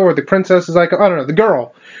Aiko or the princess is Aiko? I don't know. The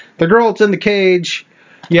girl that's in the cage.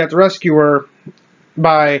 You have to rescue her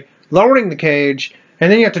by lowering the cage, and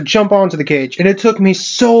then you have to jump onto the cage. And it took me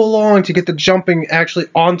so long to get the jumping actually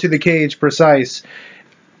onto the cage precise.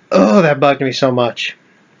 Oh, that bugged me so much.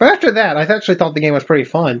 But after that, I actually thought the game was pretty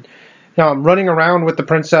fun. Now I'm running around with the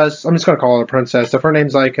princess. I'm just gonna call her a princess. If her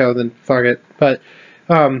name's Aiko, then fuck it. But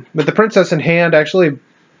with the princess in hand, actually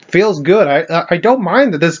feels good. I don't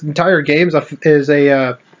mind that this entire game is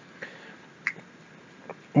a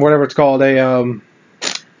whatever it's called, a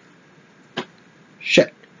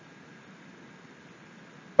shit.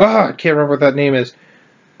 Oh, I can't remember what that name is.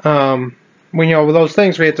 When with those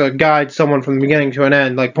things where you have to guide someone from the beginning to an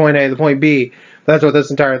end, like point A to point B. That's what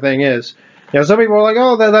this entire thing is. Some people are like,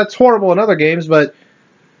 oh, that's horrible in other games, but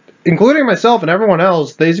including myself and everyone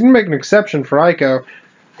else, they seem to make an exception for Aiko,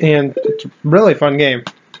 and it's a really fun game.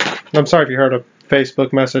 I'm sorry if you heard a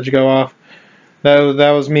Facebook message go off.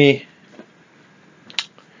 That was me.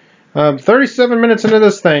 37 minutes into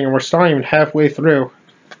this thing, and we're still not even halfway through.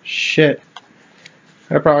 Shit.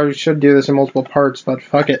 I probably should do this in multiple parts, but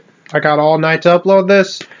fuck it. I got all night to upload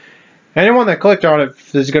this. Anyone that clicked on it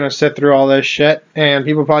is going to sit through all this shit, and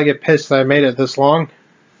people probably get pissed that I made it this long.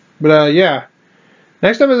 But, yeah.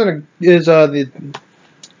 Next up is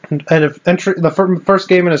the first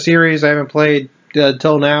game in a series I haven't played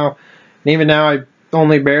till now. And even now, I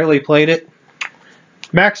only barely played it.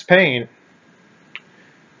 Max Payne.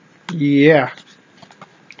 Yeah.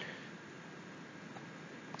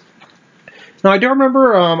 Now, I do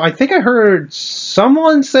remember, I think I heard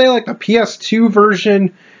someone say, like, the PS2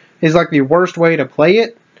 version is, like, the worst way to play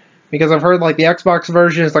it. Because I've heard, like, the Xbox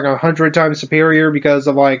version is, like, 100 times superior because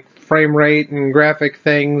of, like, frame rate and graphic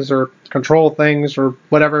things or control things or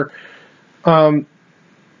whatever. From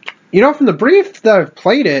the brief that I've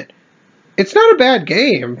played it, it's not a bad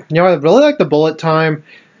game. I really like the bullet time.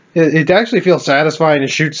 It actually feels satisfying to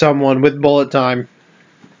shoot someone with bullet time.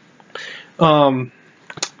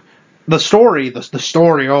 The story,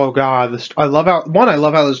 oh god, I love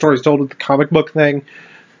how the story is told with the comic book thing.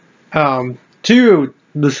 Two,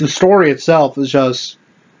 the story itself is just,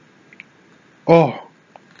 I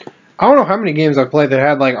don't know how many games I've played that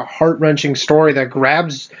had like a heart-wrenching story that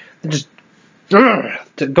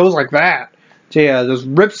it goes like that. Yeah, just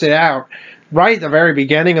rips it out right at the very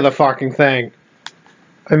beginning of the fucking thing.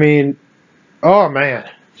 I mean, oh man.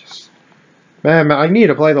 Man, I need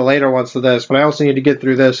to play the later ones to this, but I also need to get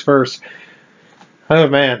through this first. Oh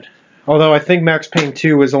man. Although I think Max Payne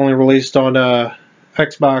 2 was only released on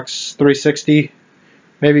Xbox 360,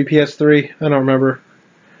 maybe PS3. I don't remember.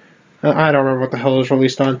 I don't remember what the hell it was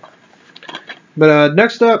released on. But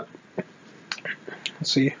next up,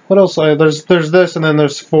 let's see. What else? There's this, and then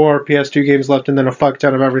there's 4 PS2 games left, and then a fuck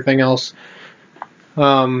ton of everything else.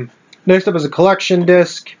 Next up is a collection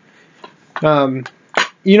disc.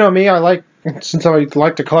 You know me, since I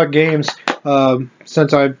like to collect games, I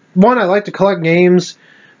like to collect games,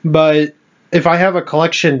 but if I have a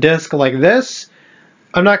collection disc like this,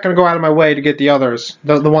 I'm not going to go out of my way to get the others,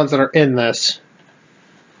 the ones that are in this.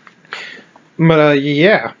 But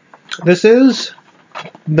yeah, this is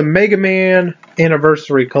the Mega Man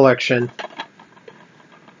Anniversary Collection.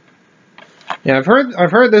 Yeah, I've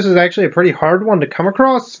heard this is actually a pretty hard one to come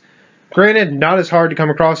across. Granted, not as hard to come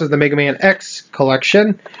across as the Mega Man X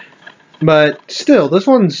Collection, but still,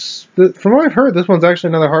 from what I've heard, this one's actually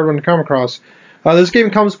another hard one to come across. This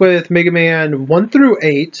game comes with Mega Man 1 through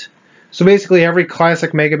 8, so basically every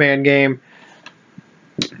classic Mega Man game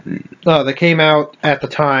that came out at the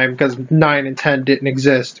time, because 9 and 10 didn't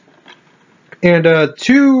exist. And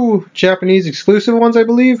 2 Japanese exclusive ones, I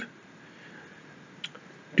believe.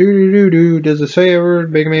 Does it say ever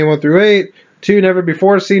Mega Man 1 through 8? 2 never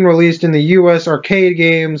before seen released in the U.S. arcade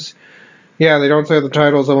games. Yeah, they don't say what the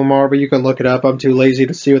titles of them are, but you can look it up. I'm too lazy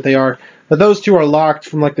to see what they are. But those 2 are locked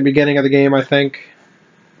from like the beginning of the game, I think.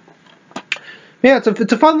 Yeah, it's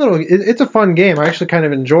a fun game. I actually kind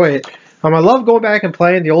of enjoy it. I love going back and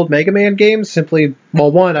playing the old Mega Man games. Simply,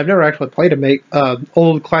 well, one, I've never actually played a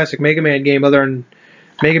old classic Mega Man game other than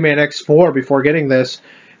Mega Man X4 before getting this.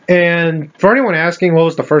 And for anyone asking what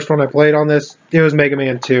was the first one I played on this, it was Mega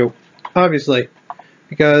Man 2, obviously,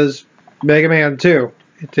 because Mega Man 2.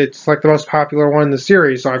 It's like the most popular one in the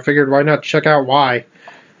series, so I figured why not check out why.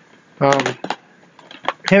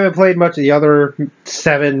 Haven't played much of the other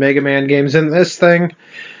 7 Mega Man games in this thing.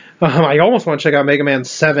 I almost want to check out Mega Man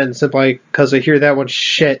 7 simply because I hear that one's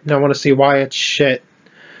shit, and I want to see why it's shit.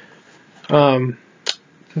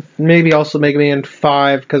 Maybe also Mega Man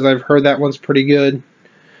 5, because I've heard that one's pretty good.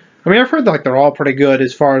 I mean, I've heard like they're all pretty good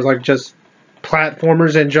as far as like just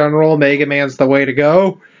platformers in general. Mega Man's the way to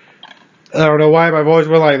go. I don't know why my voice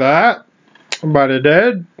went like that, but it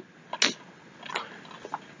did.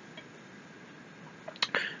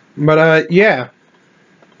 But, yeah.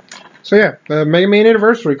 So, yeah, the Mega Man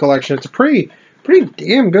Anniversary Collection. It's a pretty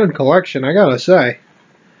damn good collection, I gotta say.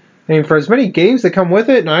 I mean, for as many games that come with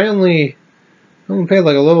it, and I only paid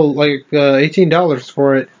like a little, like, $18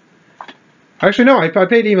 for it. Actually, no, I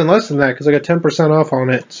paid even less than that, because I got 10% off on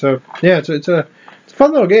it. So, yeah, it's a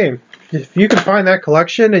fun little game. If you can find that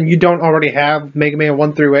collection and you don't already have Mega Man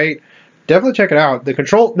 1 through 8, definitely check it out. The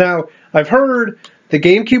control, now, I've heard the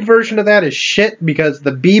GameCube version of that is shit because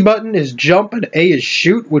the B button is jump and A is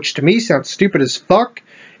shoot, which to me sounds stupid as fuck.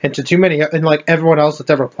 And to too many, and like everyone else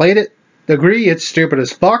that's ever played it, agree it's stupid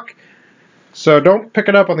as fuck. So don't pick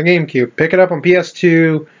it up on the GameCube. Pick it up on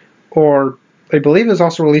PS2, or I believe it's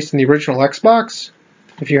also released in the original Xbox.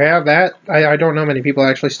 If you have that, I don't know many people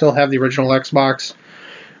actually still have the original Xbox.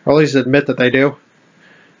 Or at least admit that they do.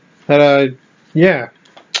 But, yeah.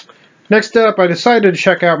 Next up, I decided to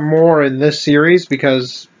check out more in this series,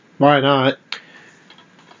 because why not?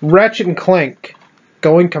 Ratchet & Clank,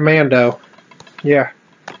 Going Commando. Yeah.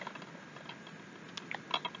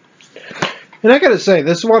 And I gotta say,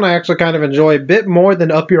 this one I actually kind of enjoy a bit more than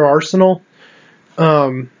Up Your Arsenal.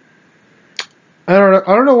 I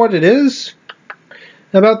don't know what it is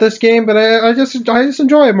about this game, but I just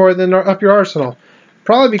enjoy it more than Up Your Arsenal.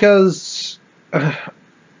 Probably because, I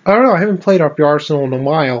don't know, I haven't played Up Your Arsenal in a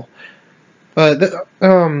while. But,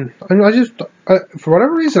 for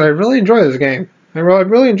whatever reason, I really enjoy this game. I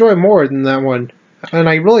really enjoy it more than that one. And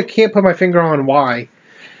I really can't put my finger on why.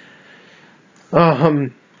 I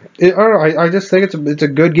don't know, I just think it's a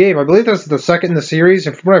good game. I believe this is the second in the series,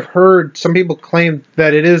 and from what I've heard, some people claim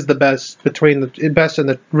that it is the best between the best in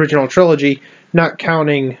the original trilogy, not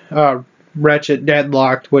counting Ratchet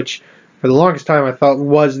Deadlocked, which for the longest time I thought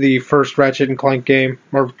was the first Ratchet & Clank game,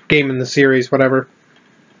 or game in the series, whatever.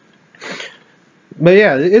 But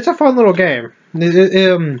yeah, it's a fun little game.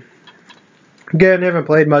 Again, I haven't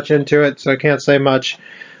played much into it, so I can't say much.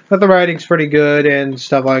 But the writing's pretty good and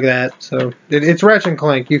stuff like that. So it's Ratchet &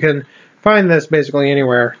 Clank. You can find this basically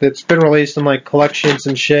anywhere. It's been released in like collections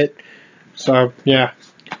and shit. So yeah.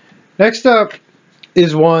 Next up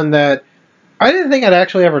is one that I didn't think I'd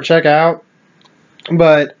actually ever check out,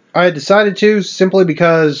 but I decided to simply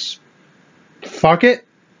because fuck it,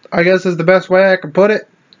 I guess is the best way I can put it.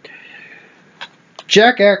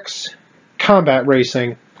 Jak X Combat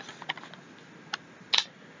Racing.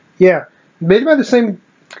 Yeah, made by the same,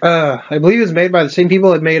 I believe it was made by the same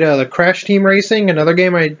people that made the Crash Team Racing, another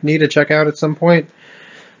game I need to check out at some point.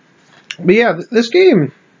 But yeah, this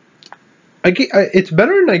game, it's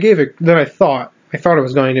better than I thought. I thought it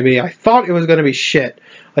was going to be. I thought it was going to be shit.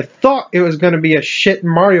 I thought it was going to be a shit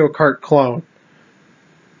Mario Kart clone.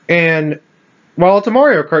 And while it's a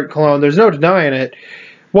Mario Kart clone, there's no denying it.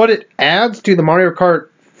 What it adds to the Mario Kart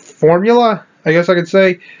formula, I guess I could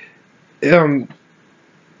say,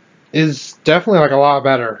 is definitely like a lot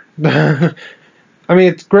better. I mean,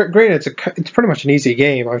 it's great. It's pretty much an easy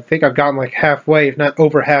game. I think I've gotten like halfway, if not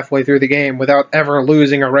over halfway through the game without ever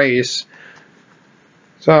losing a race.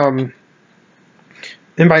 So,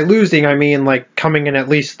 and by losing, I mean like coming in at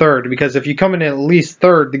least third, because if you come in at least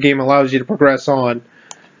third, the game allows you to progress on,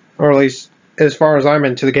 or at least as far as I'm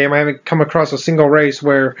into the game. I haven't come across a single race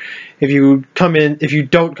where if you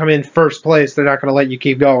don't come in first place, they're not going to let you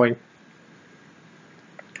keep going.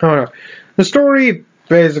 I don't know. The story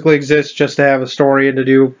basically exists just to have a story and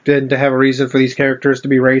to have a reason for these characters to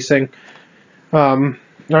be racing. I don't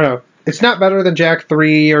know. It's not better than Jak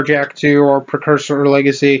 3 or Jak 2 or Precursor or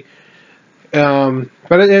Legacy. But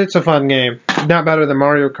it's a fun game. Not better than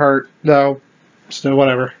Mario Kart, though. Still,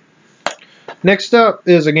 whatever. Next up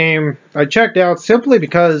is a game I checked out simply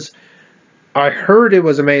because I heard it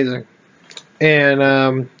was amazing. And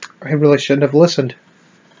I really shouldn't have listened.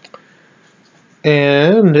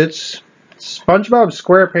 And it's SpongeBob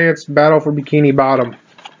SquarePants Battle for Bikini Bottom.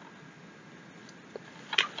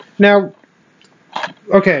 Now,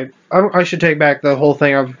 okay, I should take back the whole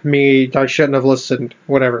thing of me, I shouldn't have listened,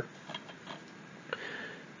 whatever.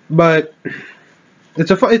 But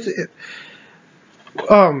it's probably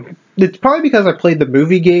because I played the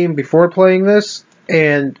movie game before playing this,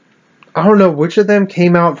 and I don't know which of them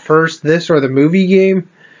came out first, this or the movie game.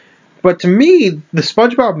 But to me, the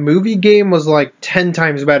SpongeBob movie game was like 10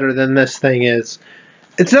 times better than this thing is.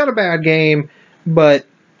 It's not a bad game, but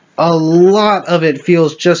a lot of it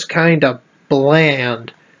feels just kind of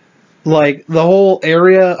bland. Like the whole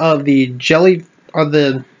area of the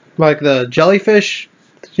the jellyfish,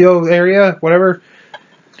 area, whatever,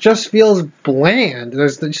 just feels bland.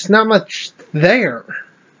 There's just not much there.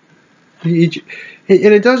 And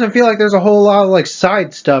it doesn't feel like there's a whole lot of like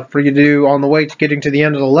side stuff for you to do on the way to getting to the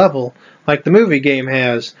end of the level, like the movie game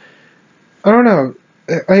has. I don't know.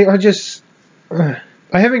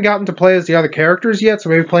 I haven't gotten to play as the other characters yet, so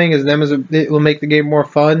maybe playing as them it will make the game more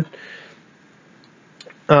fun.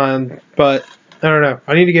 But I don't know.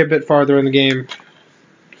 I need to get a bit farther in the game,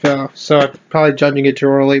 so I'm probably judging it too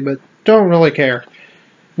early, but don't really care.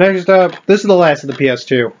 Next up, this is the last of the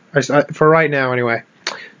PS2, for right now anyway.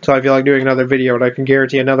 So I feel like doing another video, and I can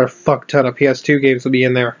guarantee another fuck ton of PS2 games will be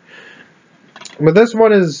in there. But this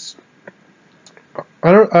one is,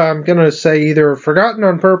 I'm gonna say either forgotten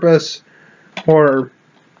on purpose or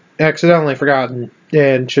accidentally forgotten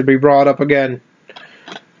and should be brought up again.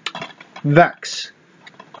 Vexx.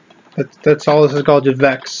 That's all this is called, just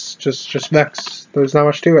Vexx. Just Vexx. There's not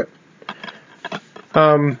much to it.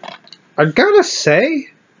 I gotta say,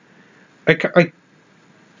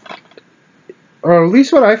 or at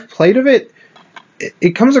least what I've played of it,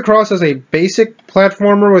 it comes across as a basic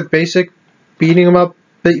platformer with basic beat 'em up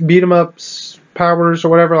powers or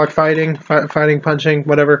whatever, like fighting, punching,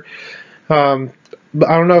 whatever. But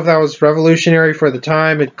I don't know if that was revolutionary for the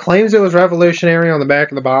time. It claims it was revolutionary on the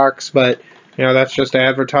back of the box, but that's just to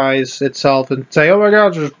advertise itself and say, oh my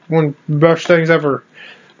god, just one of the best things ever.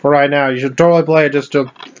 For right now, you should totally play it just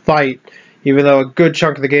to fight, even though a good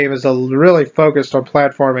chunk of the game is really focused on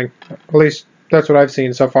platforming. At least that's what I've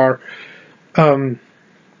seen so far. I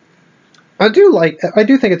do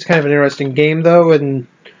think it's kind of an interesting game though, and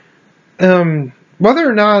whether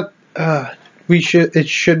or not it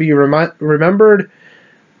should be remembered,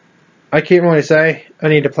 I can't really say. I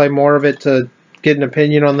need to play more of it to get an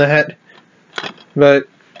opinion on that. But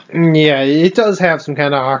yeah, it does have some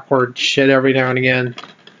kind of awkward shit every now and again.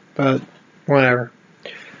 But whatever.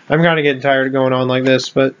 I'm kind of getting tired of going on like this,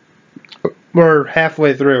 but we're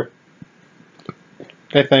halfway through,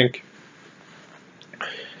 I think.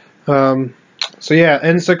 So yeah,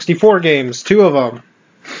 N64 games, 2 of them.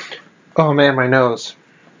 Oh man, my nose.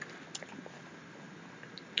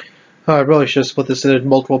 I really should have split this into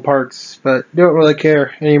multiple parts, but don't really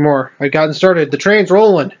care anymore. I've gotten started. The train's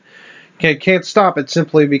rolling. Can't stop it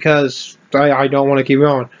simply because I don't want to keep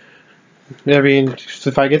going. I mean,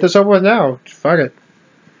 if I get this over with now, fuck it.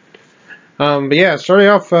 But yeah, starting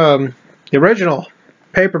off, the original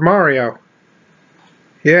Paper Mario.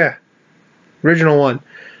 Yeah, original one.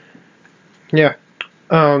 Yeah,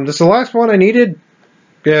 this is the last one I needed.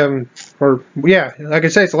 Or yeah, like I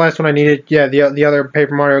say, it's the last one I needed. Yeah, the other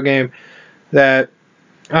Paper Mario game that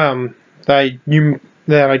I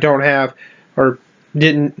don't have or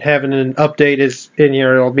didn't have an update is in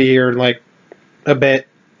here. It'll be here in like a bit.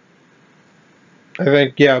 I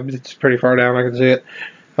think, yeah, it's pretty far down. I can see it.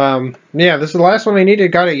 Yeah, this is the last one I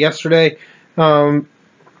needed. Got it yesterday. I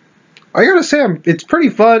gotta say, it's pretty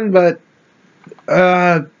fun, but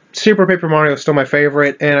Super Paper Mario is still my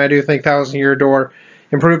favorite, and I do think Thousand Year Door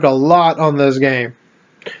improved a lot on this game.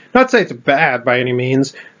 Not to say it's bad by any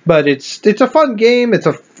means, but it's a fun game.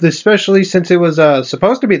 Especially since it was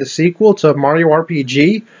supposed to be the sequel to Mario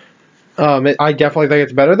RPG. I definitely think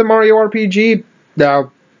it's better than Mario RPG.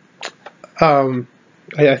 Now,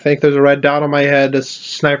 I think there's a red dot on my head. A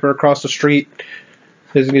sniper across the street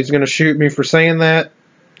is going to shoot me for saying that.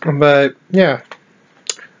 But yeah,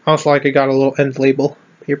 I also like it got a little end label.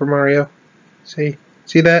 Paper Mario. See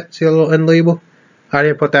that? See a little end label? I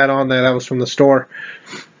didn't put that on there. That was from the store.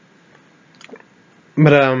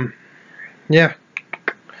 But yeah,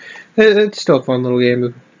 it's still a fun little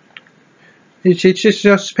game. It's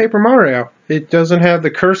just Paper Mario. It doesn't have the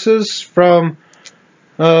curses from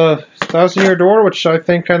Thousand Year Door, which I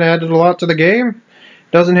think kind of added a lot to the game.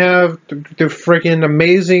 Doesn't have the freaking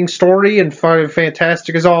amazing story and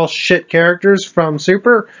fantastic as all shit characters from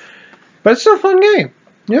Super. But it's still a fun game.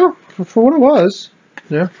 Yeah, for what it was.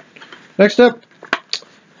 Yeah. Next up,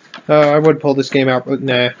 I would pull this game out, but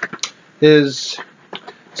nah. Is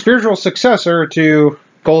spiritual successor to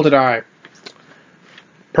GoldenEye.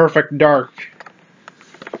 Perfect Dark.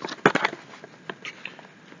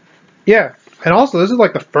 Yeah, and also this is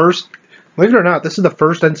like the first, believe it or not, this is the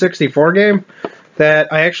first N64 game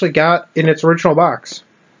that I actually got in its original box.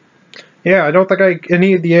 Yeah, I don't think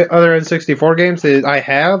any of the other N64 games that I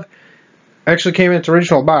have actually came in its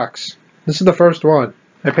original box. This is the first one.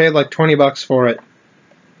 I paid like 20 bucks for it.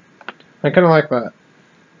 I kind of like that.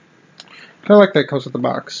 Kind of like that it comes with the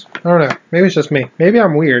box. I don't know. Maybe it's just me. Maybe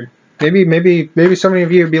I'm weird. Maybe so many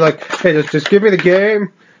of you would be like, hey, just give me the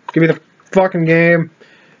game. Give me the fucking game.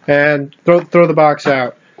 And throw the box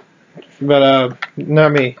out. But,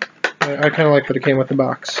 not me. I kind of like that it came with the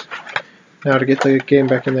box. Now to get the game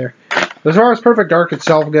back in there. As far as Perfect Dark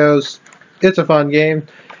itself goes, it's a fun game.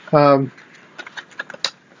 Whether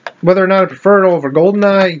or not I prefer it over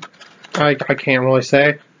GoldenEye, I can't really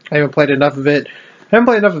say. I haven't played enough of it. I haven't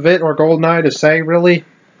played enough of it or GoldenEye to say, really.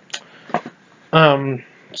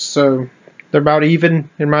 So, they're about even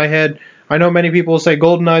in my head. I know many people say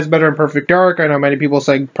GoldenEye is better than Perfect Dark. I know many people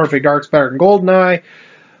say Perfect Dark's better than GoldenEye.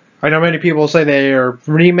 I know many people say they are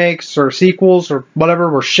remakes or sequels or whatever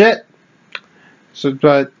were shit. So,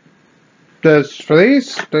 but for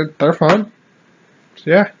these, they're fun.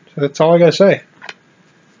 So, yeah, that's all I gotta say.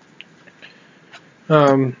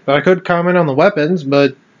 I could comment on the weapons,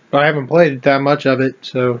 but I haven't played that much of it,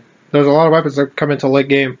 so there's a lot of weapons that come into late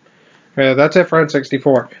game. That's it for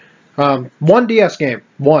N64. One DS game.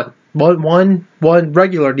 One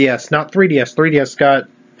regular DS, not 3DS. 3DS got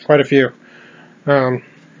quite a few.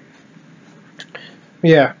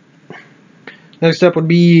 Yeah. Next up would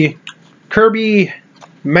be Kirby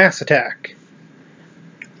Mass Attack.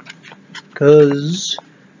 Because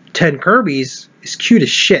 10 Kirby's is cute as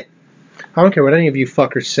shit. I don't care what any of you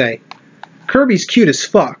fuckers say. Kirby's cute as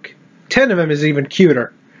fuck. 10 of them is even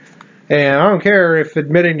cuter. And I don't care if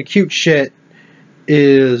admitting to cute shit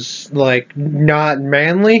is, like, not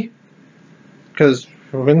manly. Because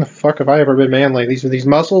when the fuck have I ever been manly? These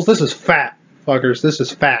muscles? This is fat, fuckers. This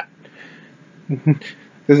is fat.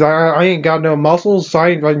 Because I ain't got no muscles, so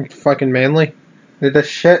I ain't fucking manly. This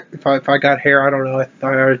shit, if I got hair, I don't know.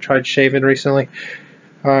 I tried shaving recently.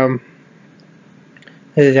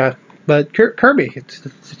 Yeah. But Kirby,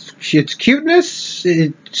 it's cuteness,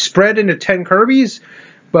 it's spread into 10 Kirbys,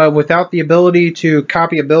 but without the ability to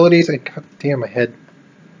copy abilities. And god damn, my head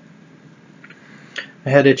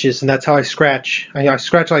itches, and that's how I scratch. I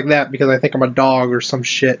scratch like that because I think I'm a dog or some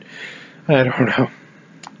shit. I don't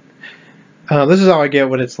know. This is how I get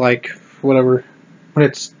when it's like whatever, when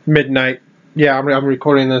it's midnight. Yeah, I'm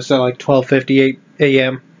recording this at like 12:58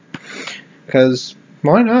 a.m. because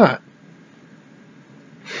why not?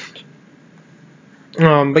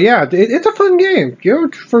 But yeah, it's a fun game. You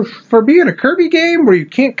know, for being a Kirby game where you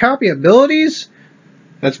can't copy abilities,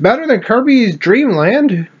 that's better than Kirby's Dream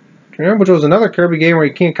Land, which was another Kirby game where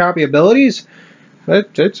you can't copy abilities.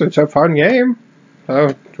 It's a fun game.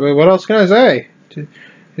 What else can I say?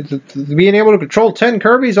 Being able to control 10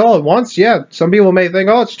 Kirbys all at once, yeah, some people may think,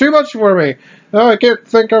 oh, it's too much for me. Oh, I can't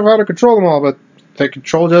think of how to control them all, but they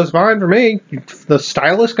control just fine for me. The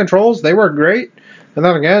stylus controls, they work great. And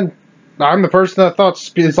then again, I'm the person that thought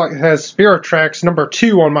has Spirit Tracks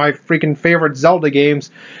 #2 on my freaking favorite Zelda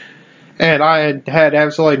games, and I had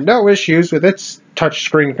absolutely no issues with its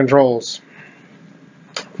touchscreen controls.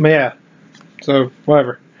 But yeah, so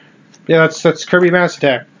whatever. Yeah, that's Kirby Mass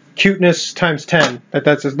Attack. Cuteness times 10.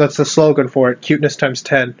 That's the slogan for it. Cuteness times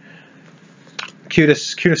 10.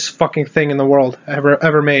 Cutest fucking thing in the world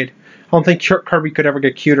ever made. I don't think Kirby could ever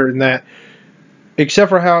get cuter than that. Except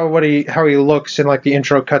for how he looks in like the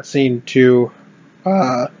intro cutscene to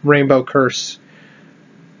Rainbow Curse,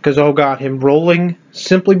 because oh god, him rolling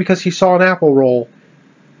simply because he saw an apple roll.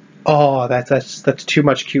 Oh, that's too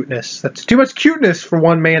much cuteness. That's too much cuteness for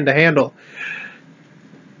one man to handle.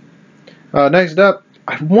 Next up,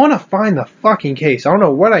 I want to find the fucking case. I don't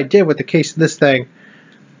know what I did with the case of this thing.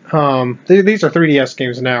 These are 3DS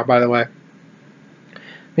games now, by the way.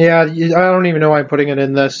 Yeah, I don't even know why I'm putting it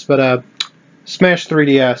in this, but Smash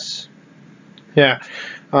 3DS. Yeah.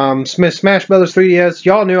 Smash Brothers 3DS.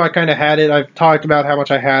 Y'all knew I kind of had it. I've talked about how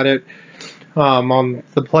much I had it on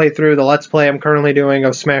the playthrough, the Let's Play I'm currently doing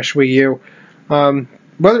of Smash Wii U.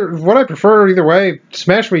 What I prefer either way,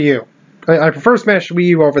 Smash Wii U. I prefer Smash Wii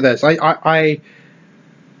U over this.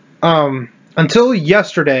 Until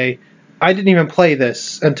yesterday, I didn't even play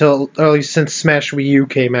this until, at least since Smash Wii U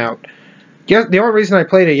came out. Yeah, the only reason I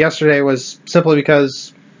played it yesterday was simply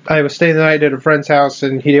because I was staying the night at a friend's house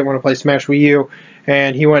and he didn't want to play Smash Wii U,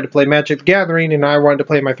 and he wanted to play Magic the Gathering, and I wanted to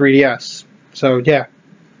play my 3DS. So yeah,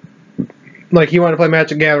 like he wanted to play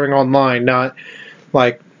Magic the Gathering online, not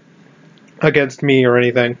like against me or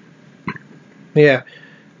anything. Yeah,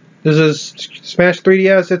 this is Smash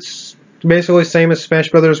 3DS. It's basically the same as Smash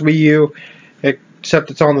Brothers Wii U, except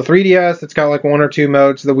it's on the 3DS. It's got like 1 or 2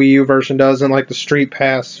 modes the Wii U version does, and like the Street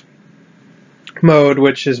Pass mode,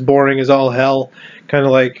 which is boring as all hell, kind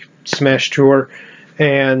of like Smash Tour.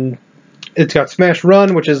 And it's got Smash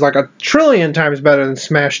Run, which is like 1,000,000,000 times better than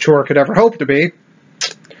Smash Tour could ever hope to be.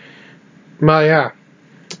 But yeah,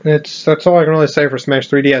 that's all I can really say for Smash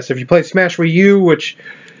 3DS. If you played Smash Wii U, which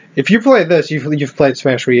if you played this, you've played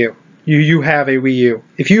Smash Wii U. You have a Wii U.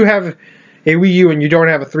 If you have a Wii U and you don't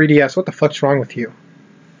have a 3DS, what the fuck's wrong with you?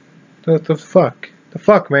 The fuck? The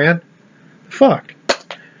fuck, man? The fuck?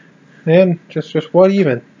 Man, just what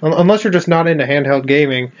even? Unless you're just not into handheld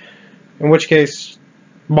gaming, in which case,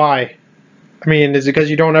 why? I mean, is it because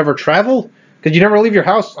you don't ever travel? Because you never leave your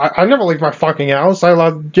house? I never leave my fucking house. I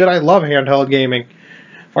love handheld gaming.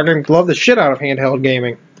 Fucking love the shit out of handheld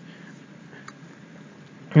gaming.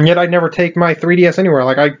 And yet I never take my 3DS anywhere.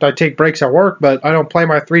 Like, I take breaks at work, but I don't play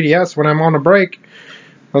my 3DS when I'm on a break.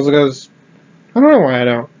 Because I don't know why I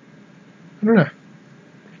don't. I don't know.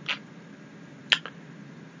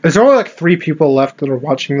 Is there only like 3 people left that are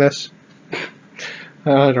watching this?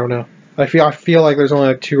 I don't know. I feel like there's only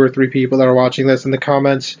like 2 or 3 people that are watching this. In the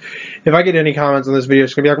comments, if I get any comments on this video,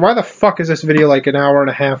 it's gonna be like, why the fuck is this video like an hour and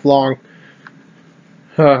a half long?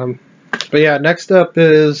 But yeah, next up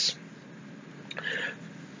is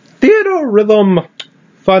Theatrhythm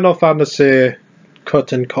Final Fantasy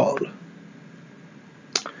Curtain Call.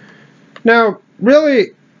 Now,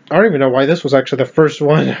 really, I don't even know why this was actually the first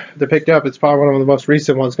one they picked up. It's probably one of the most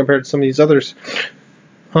recent ones compared to some of these others.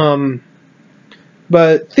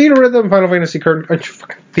 But Theatrhythm Final Fantasy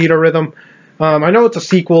Theatrhythm. I know it's a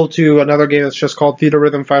sequel to another game that's just called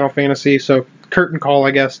Theatrhythm Final Fantasy, so Curtain Call,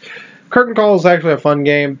 I guess. Curtain Call is actually a fun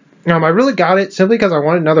game. I really got it simply because I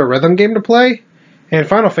wanted another rhythm game to play, and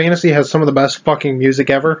Final Fantasy has some of the best fucking music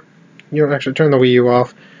ever. You don't actually turn the Wii U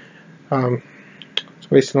off.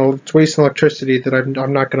 It's wasting electricity that I'm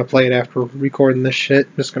not going to play it after recording this shit.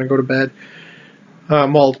 I'm just going to go to bed.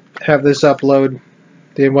 I'll have this upload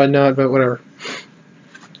and whatnot, but whatever.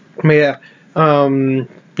 But yeah, I want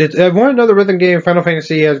another rhythm game. Final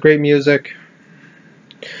Fantasy has great music,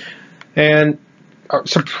 and I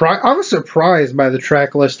was surprised by the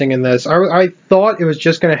track listing in this. I thought it was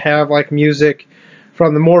just going to have like music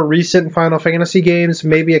from the more recent Final Fantasy games,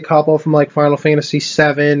 maybe a couple from like Final Fantasy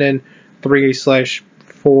 7 and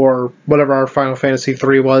 3/4, whatever our Final Fantasy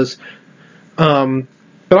 3 was. But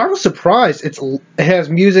I was surprised. It has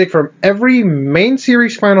music from every main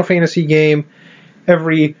series Final Fantasy game,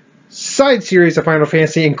 every side series of Final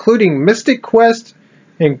Fantasy, including Mystic Quest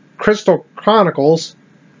and Crystal Chronicles,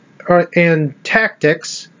 and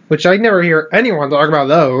Tactics, which I never hear anyone talk about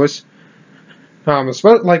those.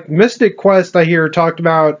 Like Mystic Quest, I hear talked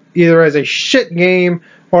about either as a shit game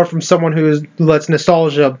or from someone who lets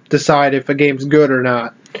nostalgia decide if a game's good or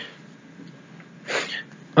not.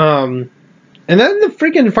 And then the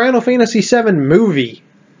freaking Final Fantasy VII movie.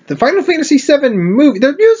 The Final Fantasy VII movie.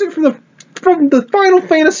 The music from the Final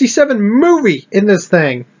Fantasy VII movie in this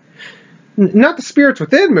thing. Not the Spirits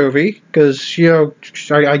Within movie, because, you know,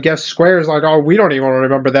 I guess Square's like, oh, we don't even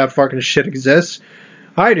remember that fucking shit exists.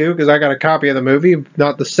 I do, because I got a copy of the movie,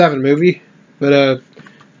 not the 7 movie. But,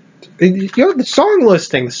 you know, the song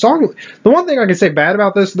listing. The one thing I can say bad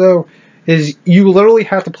about this, though, is you literally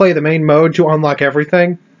have to play the main mode to unlock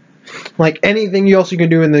everything. Like anything else you can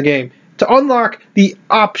do in the game. To unlock the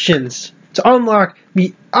options,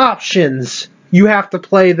 you have to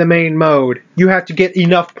play the main mode. You have to get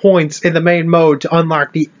enough points in the main mode to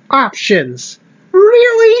unlock the options.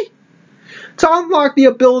 Really? To unlock the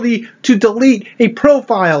ability to delete a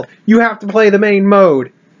profile, you have to play the main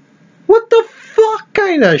mode. What the fuck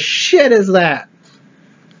kind of shit is that?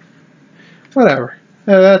 Whatever.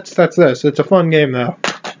 That's this. It's a fun game, though.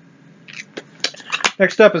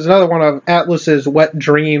 Next up is another one of Atlus's wet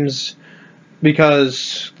dreams,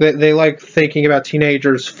 because they like thinking about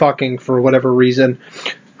teenagers fucking for whatever reason.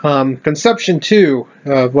 Conception 2,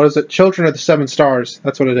 what is it? Children of the Seven Stars.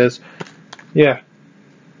 That's what it is. Yeah.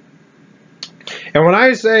 And when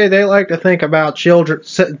I say they like to think about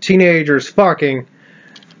teenagers fucking,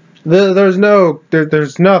 there's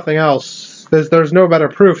nothing else. There's no better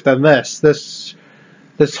proof than this. This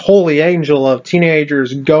holy angel of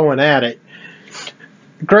teenagers going at it.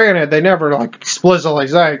 granted, they never like explicitly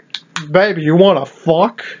say, "Baby, you want to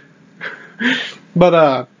fuck?"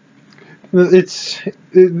 But it's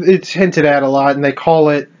hinted at a lot, and they call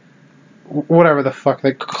it whatever the fuck,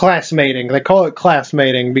 classmating. They call it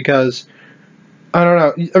classmating because I don't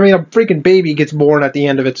know. I mean, a freaking baby gets born at the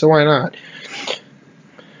end of it, so why not?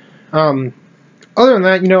 Other than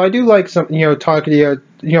that, I do like some, talking to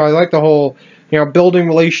you. I like the whole, building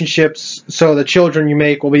relationships so the children you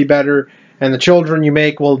make will be better, and the children you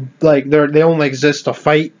make will, like, they only exist to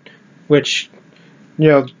fight, which,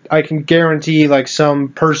 I can guarantee, like, some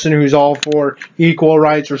person who's all for equal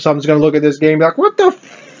rights or something's going to look at this game and be like, what the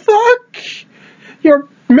fuck? You're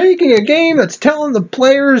making a game that's telling the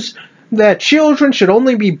players that children should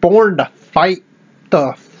only be born to fight?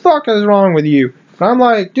 The fuck is wrong with you? And I'm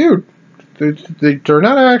like, dude, they're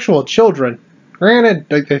not actual children.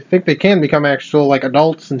 Granted, I think they can become actual, like,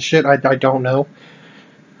 adults and shit. I don't know.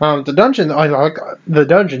 The dungeons, I like the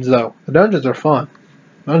dungeons, though. The dungeons are fun.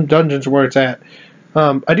 Dungeons are where it's at.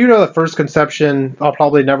 I do know the First Conception I'll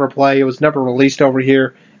probably never play. It was never released over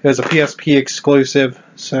here. It was a PSP exclusive,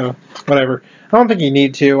 so whatever. I don't think you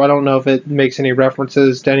need to. I don't know if it makes any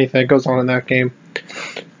references to anything that goes on in that game.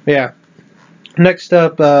 Yeah. Next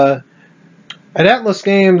up, an Atlas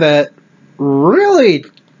game that really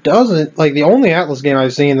doesn't, like, the only Atlas game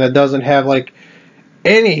I've seen that doesn't have, like,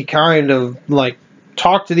 any kind of, like,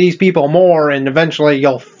 talk to these people more and eventually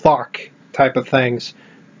you'll fuck type of things.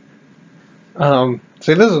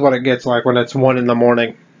 See, this is what it gets like when it's 1 in the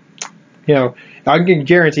morning. I can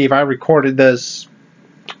guarantee if I recorded this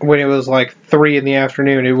when it was like 3 in the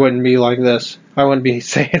afternoon, it wouldn't be like this. I wouldn't be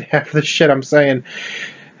saying half the shit I'm saying.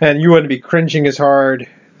 And you wouldn't be cringing as hard.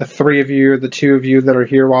 The 3 of you, the 2 of you that are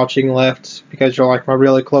here watching left, because you're like my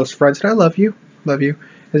really close friends, and I love you. Love you.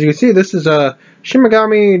 As you can see, this is a Shin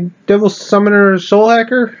Megami Devil Summoner Soul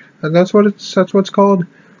Hacker. And that's what it's called.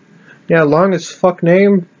 Yeah, long as fuck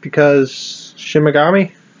name, because Shin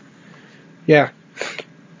Megami. Yeah.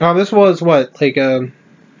 This was what, like, this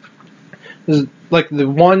is like this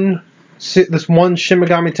one Shin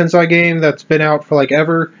Megami Tensei game that's been out for like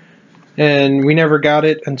ever, and we never got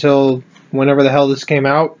it until whenever the hell this came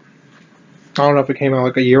out. I don't know if it came out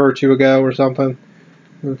like a year or 2 ago or something.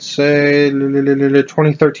 Let's say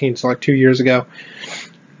 2013, so like 2 years ago.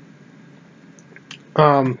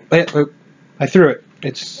 I threw it.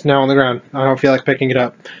 It's now on the ground. I don't feel like picking it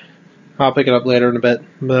up. I'll pick it up later in a bit.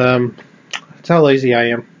 But that's how lazy I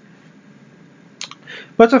am.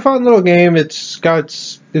 But it's a fun little game. It's got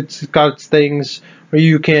its things where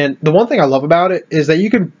you can. The one thing I love about it is that you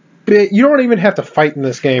don't even have to fight in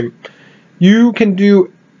this game. You can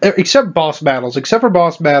do, except boss battles. Except for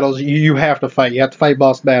boss battles, you have to fight. You have to fight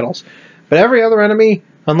boss battles. But every other enemy,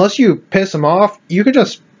 unless you piss them off, you can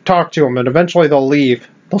just talk to them and eventually they'll leave.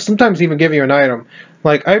 They'll sometimes even give you an item.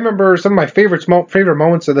 Like, I remember some of my favorite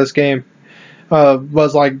moments of this game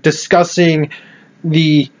was like discussing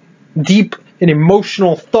the deep and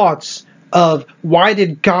emotional thoughts of why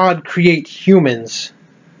did God create humans?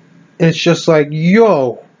 And it's just like,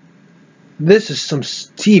 yo, this is some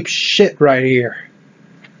deep shit right here.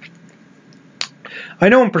 I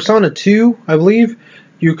know in Persona 2, I believe,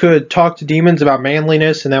 you could talk to demons about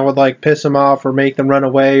manliness and that would like piss them off or make them run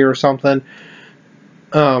away or something.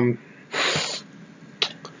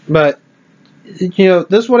 But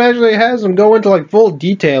this one actually has them go into like full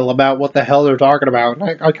detail about what the hell they're talking about.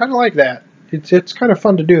 And I kind of like that. It's kind of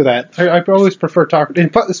fun to do that. I always prefer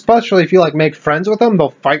talking, especially if you like make friends with them. They'll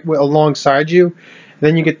fight alongside you.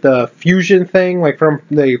 Then you get the fusion thing, like from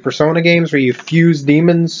the Persona games, where you fuse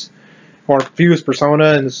demons or fuse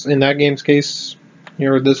Persona. And in that game's case,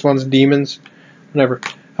 this one's demons. Whatever.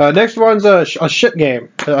 Next one's a shit game.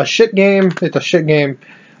 A shit game. It's a shit game.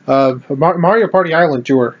 Mario Party Island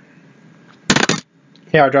Tour.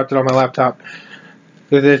 Yeah, I dropped it on my laptop.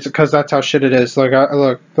 It's because that's how shit it is. Like,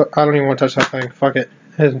 look, I don't even want to touch that thing. Fuck it.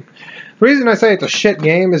 The reason I say it's a shit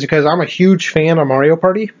game is because I'm a huge fan of Mario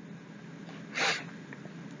Party.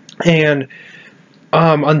 And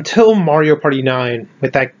until Mario Party 9,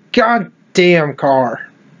 with that goddamn car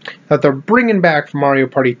that they're bringing back from Mario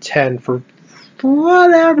Party 10 for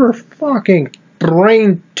whatever fucking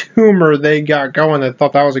brain tumor they got going that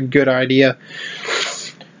thought that was a good idea.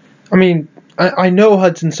 I mean, I know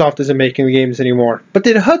Hudson Soft isn't making the games anymore, but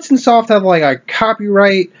did Hudson Soft have like a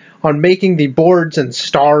copyright on making the boards and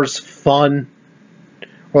stars fun?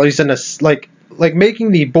 Or at least in a, like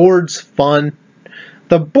making the boards fun?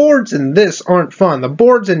 The boards in this aren't fun. The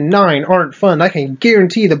boards in 9 aren't fun. I can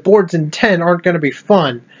guarantee the boards in 10 aren't going to be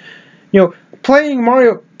fun. Playing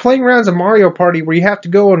rounds of Mario Party where you have to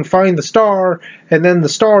go and find the star, and then the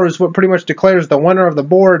star is what pretty much declares the winner of the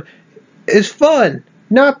board, is fun.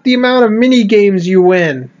 not the amount of mini games you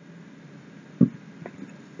win.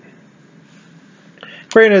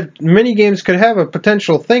 Granted, mini games could have a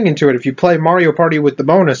potential thing into it if you play Mario Party with the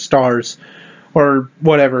bonus stars or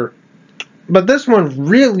whatever. But this one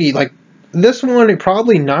really, like, this one,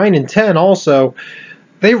 probably 9 and 10 also,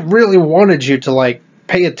 they really wanted you to, like,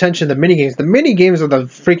 pay attention to minigames. The minigames are the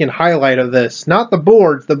freaking highlight of this, not the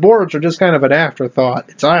boards. The boards are just kind of an afterthought.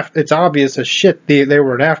 It's obvious as shit they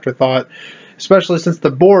were an afterthought, especially since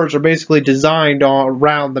the boards are basically designed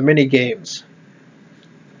around the minigames.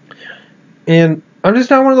 And I'm just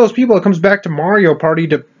not one of those people that comes back to Mario Party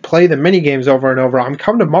to play the minigames over and over. I'm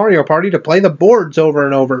coming to Mario Party to play the boards over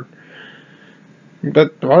and over.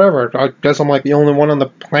 But whatever, I guess I'm like the only one on the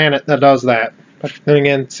planet that does that. But then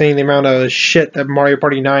again, seeing the amount of shit that Mario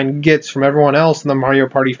Party 9 gets from everyone else in the Mario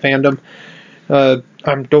Party fandom, I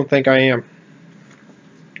don't think I am.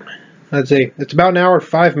 Let's see, it's about an hour,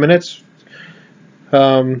 5 minutes.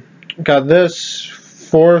 Got this,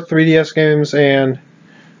 4 3DS games, and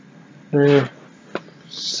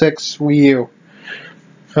 6 Wii U.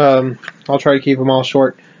 I'll try to keep them all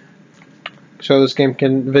short. So this game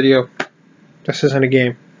can video. This isn't a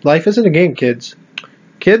game. Life isn't a game, kids.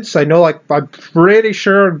 Kids, I know, like, I'm pretty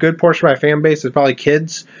sure a good portion of my fan base is probably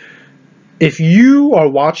kids. If you are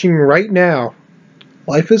watching right now,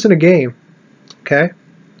 life isn't a game. Okay?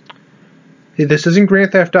 This isn't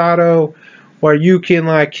Grand Theft Auto where you can,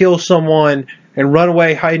 like, kill someone and run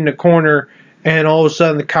away, hide in a corner, and all of a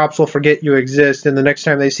sudden the cops will forget you exist, and the next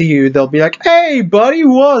time they see you, they'll be like, "Hey, buddy,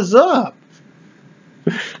 what's up?"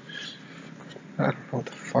 I don't know what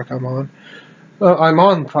the fuck I'm on. I'm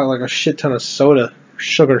on probably like a shit ton of soda,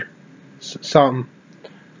 sugar, something.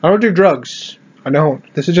 I don't do drugs. I don't.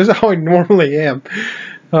 This is just how I normally am.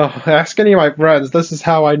 Ask any of my friends. This is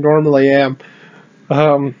how I normally am.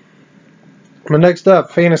 But next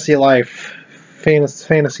up, Fantasy Life.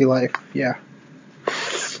 Fantasy Life, yeah.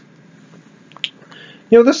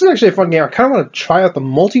 You know, this is actually a fun game. I kind of want to try out the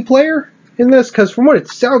multiplayer in this, because from what it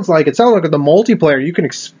sounds like the multiplayer, you can,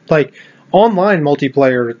 like, online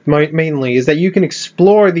multiplayer mainly, is that you can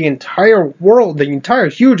explore the entire world, the entire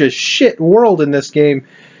huge as shit world in this game,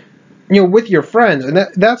 you know, with your friends. And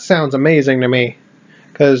that sounds amazing to me.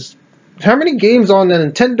 Because how many games on the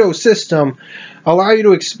Nintendo system allow you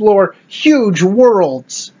to explore huge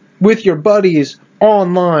worlds with your buddies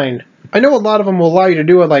online? I know a lot of them will allow you to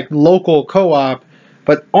do it like local co-op,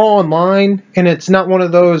 but online, and it's not one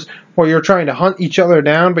of those where you're trying to hunt each other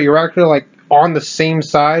down, but you're actually like on the same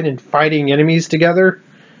side and fighting enemies together.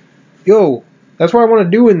 Yo, that's what I want to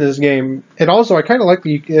do in this game. And also, I kind of like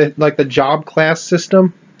the job class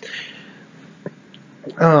system.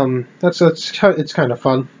 It's kind of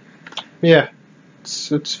fun. Yeah,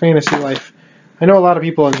 it's Fantasy Life. I know a lot of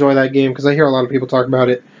people enjoy that game because I hear a lot of people talk about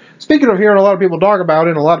it. Speaking of hearing a lot of people talk about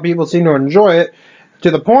it, and a lot of people seem to enjoy it, to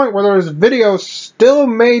the point where there's videos still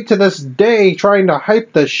made to this day trying to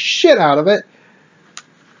hype the shit out of it.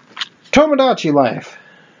 Tomodachi Life.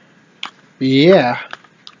 Yeah.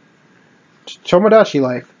 Tomodachi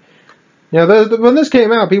Life. You know, when this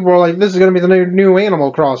came out, people were like, this is going to be the new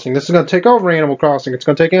Animal Crossing. This is going to take over Animal Crossing. It's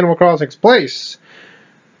going to take Animal Crossing's place.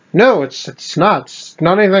 No, it's not. It's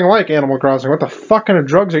not anything like Animal Crossing. What the fuck kind of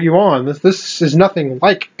drugs are you on? This is nothing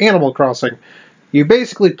like Animal Crossing. You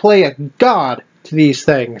basically play a god to these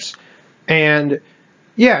things. And,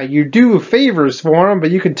 yeah, you do favors for them,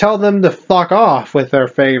 but you can tell them to fuck off with their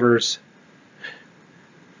favors.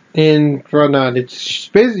 And whatnot. It's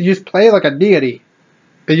basically, you just play like a deity.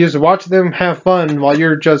 You just watch them have fun while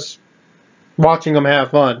you're just watching them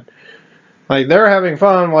have fun. Like, they're having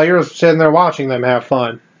fun while you're sitting there watching them have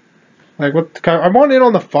fun. Like, what the kind of, I want in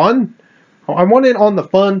on the fun. I want in on the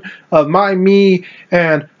fun of me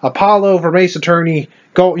and Apollo from Ace Attorney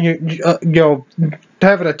having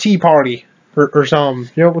a tea party or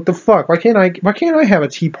something. You know, what the fuck? Why can't I have a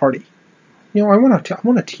tea party? You know, I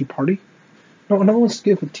want a tea party. No one wants to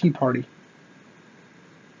give a tea party.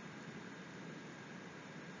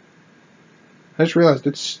 I just realized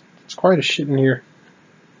it's quite a shit in here.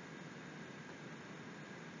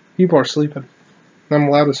 People are sleeping. I'm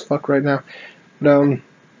loud as fuck right now. But,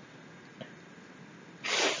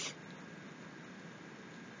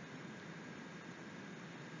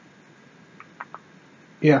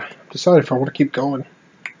 yeah, decided if I want to keep going.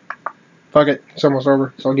 Fuck it, it's almost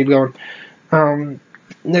over, so I'll keep going.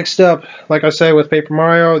 Next up, like I say with Paper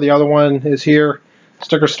Mario, the other one is here,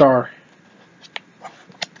 Sticker Star.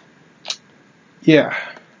 Yeah.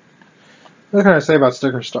 What can I say about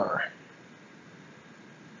Sticker Star?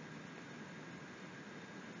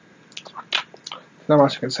 Not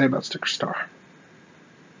much I can say about Sticker Star.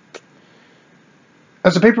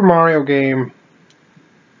 As a Paper Mario game,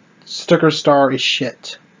 Sticker Star is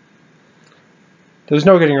shit. There's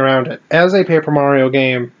no getting around it. As a Paper Mario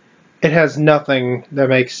game, it has nothing that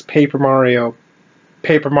makes Paper Mario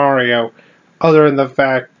other than the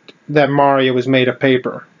fact that Mario was made of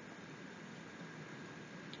paper.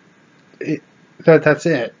 That's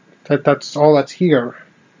it. That's all that's here.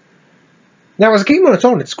 Now, as a game on its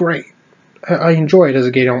own, it's great. I enjoy it as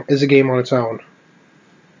a game on its own.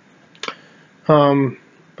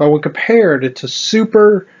 But when compared to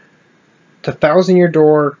Super, to Thousand Year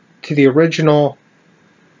Door, to the original,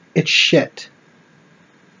 it's shit.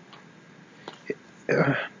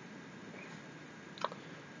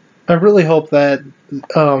 I really hope that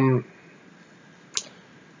the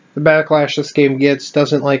backlash this game gets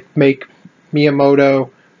doesn't make Miyamoto,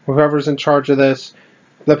 whoever's in charge of this,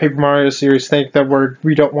 the Paper Mario series, think that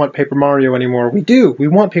we don't want Paper Mario anymore. We do. We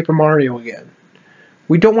want Paper Mario again.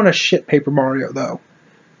 We don't want a shit Paper Mario, though.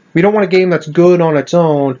 We don't want a game that's good on its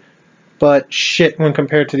own, but shit when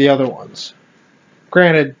compared to the other ones.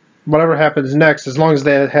 Granted, whatever happens next, as long as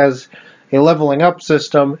that has a leveling up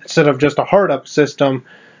system instead of just a hard up system,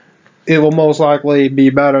 it will most likely be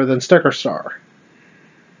better than Sticker Star.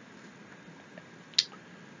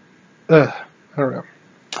 I don't know.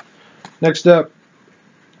 Next up,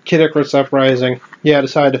 Kid Icarus Uprising. Yeah, I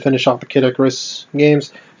decided to finish off the Kid Icarus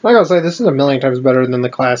games. I gotta say, this is a million times better than the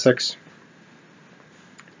classics.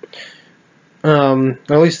 At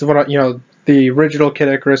least the original Kid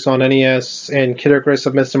Icarus on NES and Kid Icarus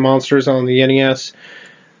of Myths and Monsters on the NES.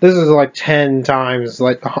 This is like 10 times,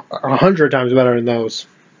 like 100 times better than those.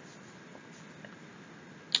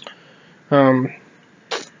 Well,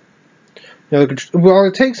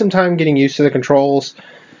 it takes some time getting used to the controls.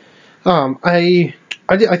 I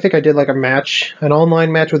think I did like an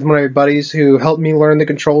online match with one of my buddies who helped me learn the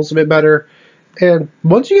controls a bit better. And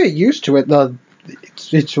once you get used to it,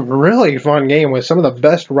 it's a really fun game with some of the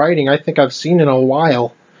best writing I think I've seen in a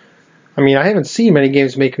while. I mean, I haven't seen many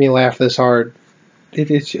games make me laugh this hard.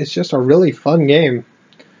 It's just a really fun game.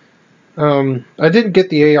 I didn't get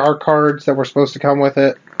the AR cards that were supposed to come with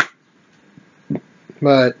it,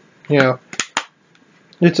 but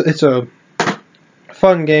it's a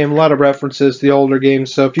fun game. A lot of references to the older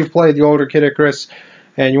games. So if you've played the older Kid Icarus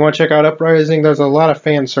and you want to check out Uprising, there's a lot of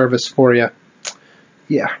fan service for you.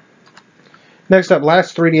 Yeah. Next up,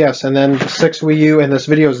 last 3DS, and then 6 Wii U, and this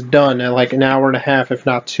video is done in like an hour and a half, if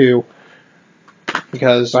not 2.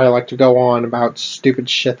 Because I like to go on about stupid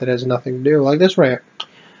shit that has nothing to do, like this rant.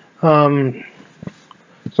 So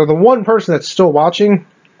the one person that's still watching,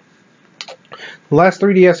 the last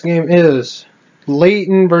 3DS game is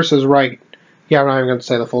Layton vs. Wright. Yeah, I'm not even going to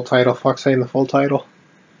say the full title. Fuck saying the full title.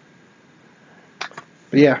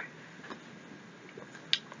 But yeah.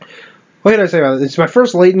 What can I say about it? It's my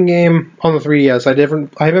first Layton game on the 3DS. I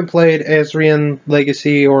haven't played Asrian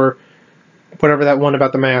Legacy or whatever that one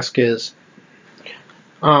about the mask is.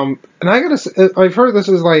 And I've heard this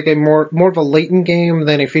is like a more of a Layton game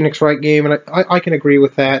than a Phoenix Wright game, and I can agree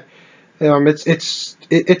with that.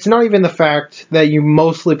 It's not even the fact that you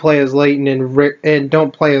mostly play as Layton and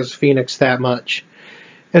don't play as Phoenix that much.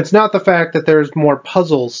 It's not the fact that there's more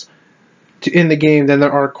puzzles in the game than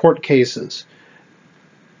there are court cases.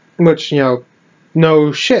 Which, no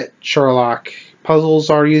shit, Sherlock.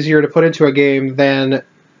 Puzzles are easier to put into a game than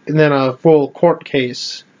a full court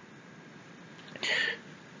case.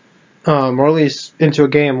 Or at least into a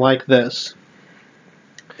game like this.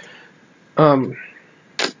 But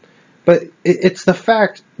it's the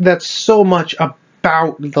fact that so much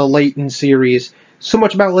about the Layton series, so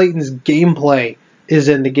much about Layton's gameplay is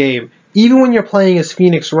in the game. Even when you're playing as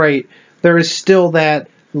Phoenix Wright, there is still that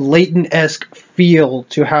Layton-esque feel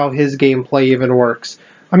to how his gameplay even works.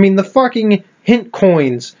 I mean, the fucking hint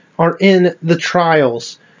coins are in the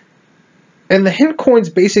trials. And the hint coins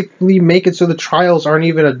basically make it so the trials aren't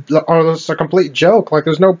even are just a complete joke. Like,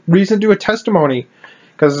 there's no reason to do a testimony.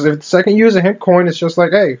 Because if the second you use a hint coin, it's just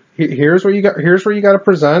like, hey, here's where you got to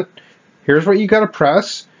present. Here's what you got to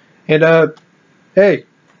press. And, hey,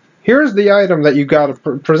 here's the item that you got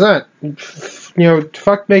to present.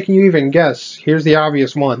 Fuck making you even guess. Here's the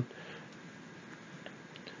obvious one.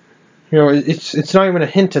 It's not even a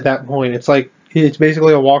hint at that point. It's like, it's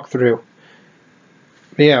basically a walkthrough.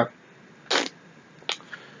 But yeah.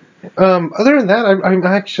 Other than that, I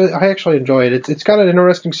actually enjoy it. It's got an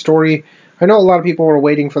interesting story. I know a lot of people were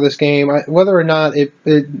waiting for this game. Whether or not it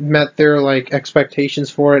met their expectations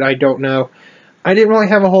for it, I don't know. I didn't really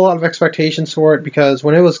have a whole lot of expectations for it because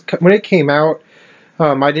when it came out,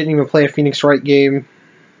 I didn't even play a Phoenix Wright game.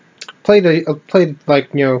 Played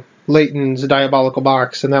Layton's Diabolical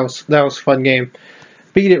Box, and that was a fun game.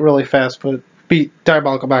 Beat it really fast, but beat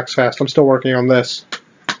Diabolical Box fast. I'm still working on this.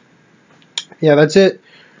 yeah, that's it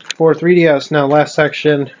for 3DS. Now, last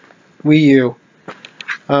section, Wii U.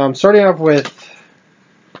 Starting off with,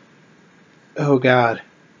 oh god,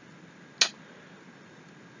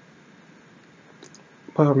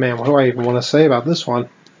 oh man, what do I even want to say about this one?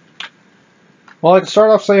 Well, I can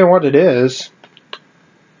start off saying what it is.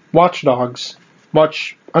 Watch Dogs.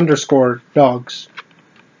 Watch_dogs.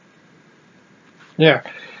 Yeah.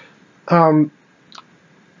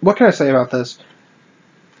 What can I say about this?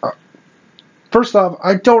 First off,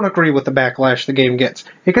 I don't agree with the backlash the game gets.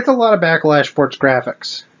 It gets a lot of backlash for its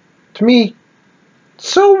graphics. To me,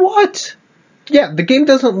 so what? Yeah, the game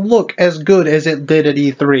doesn't look as good as it did at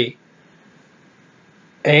E3.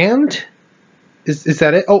 And? Is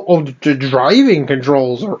that it? Oh, the driving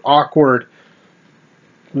controls are awkward.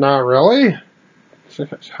 Not really.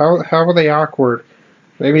 How are they awkward?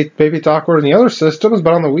 Maybe it's awkward in the other systems,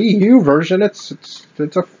 but on the Wii U version,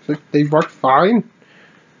 they work fine.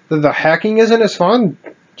 The hacking isn't as fun.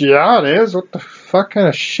 Yeah, it is. What the fuck kind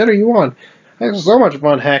of shit are you on? I have so much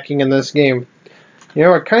fun hacking in this game. You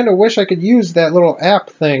know, I kind of wish I could use that little app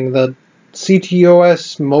thing, the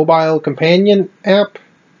CTOS Mobile Companion app.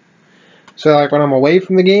 So, like, when I'm away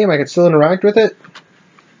from the game, I can still interact with it.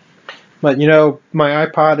 But, you know, my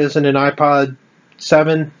iPod isn't an iPod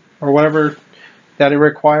 7 or whatever that it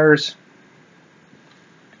requires.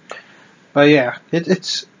 But, yeah,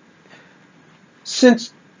 it's...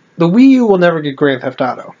 Since the Wii U will never get Grand Theft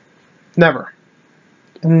Auto. Never.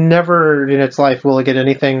 Never in its life will it get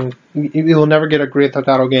anything... It will never get a Grand Theft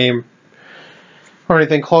Auto game or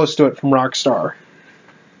anything close to it from Rockstar.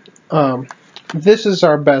 This is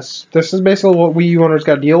our best. This is basically what Wii U owners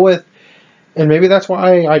got to deal with. And maybe that's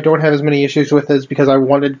why I don't have as many issues with it, is because I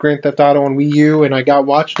wanted Grand Theft Auto on Wii U and I got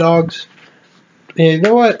Watch Dogs. And you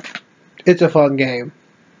know what? It's a fun game.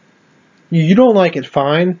 You don't like it,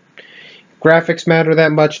 fine. Graphics matter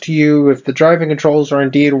that much to you. If the driving controls are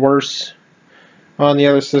indeed worse on the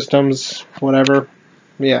other systems, whatever.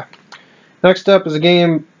 Yeah. Next up is a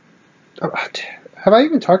game... Have I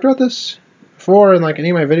even talked about this before in like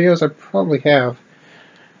any of my videos? I probably have.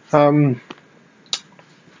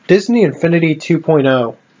 Disney Infinity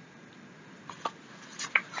 2.0.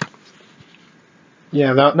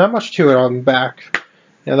 Yeah, not much to it on the back.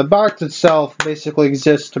 Yeah, the box itself basically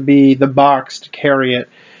exists to be the box to carry it.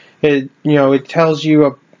 It tells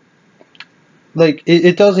you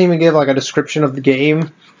it doesn't even give like a description of the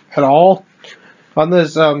game at all. On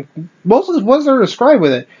this, most of what's there described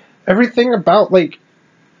with it. Everything about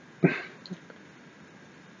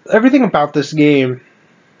this game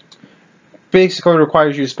basically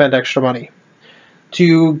requires you to spend extra money.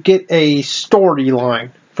 To get a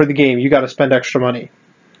storyline for the game, you got to spend extra money.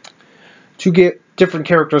 To get different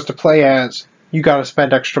characters to play as, you got to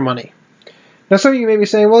spend extra money. Now, some of you may be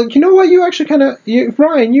saying, well, you know what? You actually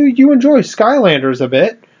Ryan, you enjoy Skylanders a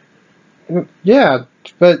bit. Yeah,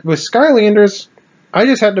 but with Skylanders, I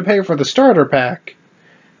just had to pay for the starter pack.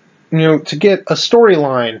 To get a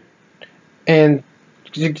storyline and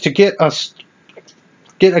to get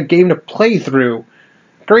a game to play through.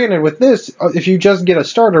 Granted, with this, if you just get a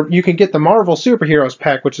starter, you can get the Marvel Superheroes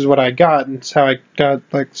pack, which is what I got, and it's how I got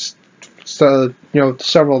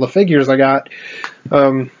several of the figures I got.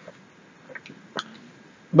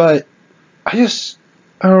 But I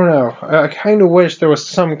don't know. I kind of wish there was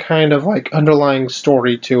some kind of underlying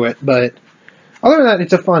story to it, but other than that,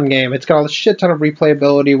 it's a fun game. It's got a shit ton of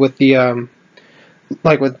replayability with the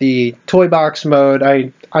with the toy box mode.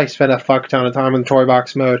 I spent a fuck ton of time in the toy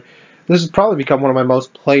box mode. This has probably become one of my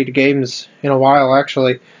most played games in a while,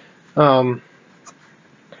 actually. But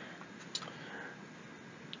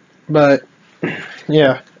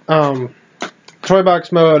yeah, toy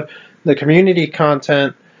box mode, the community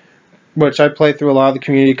content, which I play through a lot of the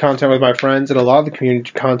community content with my friends, and a lot of the community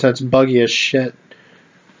content's buggy as shit.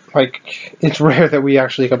 It's rare that we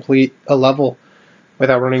actually complete a level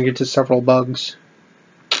without running into several bugs.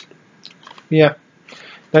 Yeah.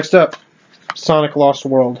 Next up, Sonic Lost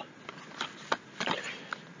World.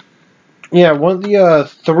 Yeah, one of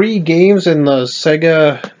the 3 games in the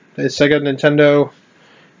Sega-Nintendo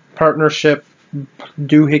partnership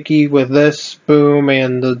doohickey with this, Boom,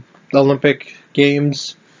 and the Olympic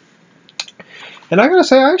Games. And I gotta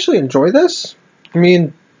say, I actually enjoy this. I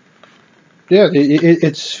mean, yeah,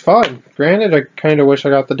 it's fun. Granted, I kind of wish I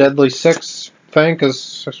got the Deadly 6 thing,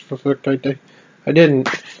 because I didn't.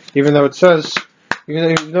 Even though it says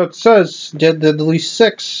Deadly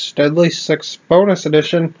 6 bonus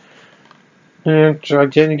edition, and I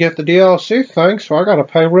didn't get the DLC thing, so I gotta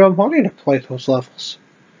pay real money to play those levels.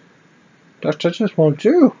 That just won't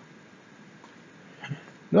do.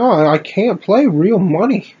 No, I can't play real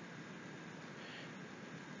money.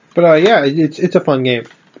 But yeah, it's a fun game.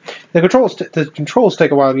 The controls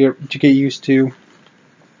take a while to get used to.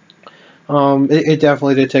 It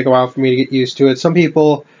definitely did take a while for me to get used to it. Some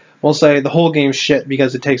people will say the whole game's shit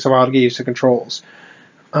because it takes a while to get used to controls.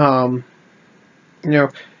 You know,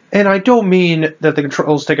 and I don't mean that the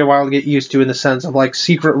controls take a while to get used to in the sense of like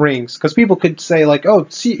Secret Rings, because people could say like, oh,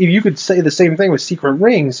 see, if you could say the same thing with Secret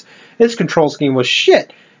Rings, its control scheme was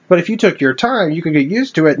shit. But if you took your time, you could get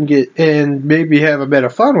used to it and maybe have a bit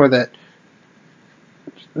of fun with it.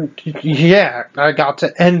 Yeah, I got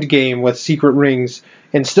to end game with Secret Rings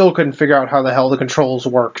and still couldn't figure out how the hell the controls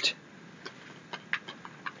worked.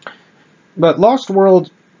 But Lost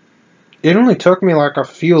World, it only took me like a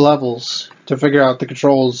few levels to figure out the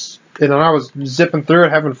controls, and then I was zipping through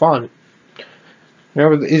it, having fun. You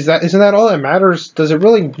know, isn't that all that matters? Does it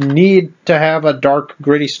really need to have a dark,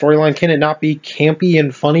 gritty storyline? Can it not be campy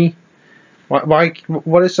and funny?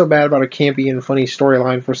 What is so bad about a campy and funny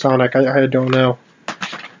storyline for Sonic? I don't know.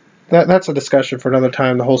 That's a discussion for another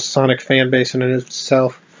time, the whole Sonic fan base in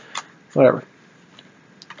itself. Whatever.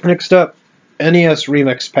 Next up, NES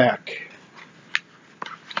Remix Pack.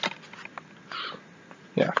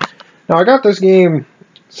 Yeah. Now, I got this game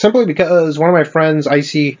simply because one of my friends,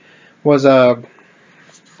 Icy, was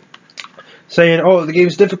saying, oh, the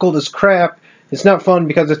game's difficult as crap. It's not fun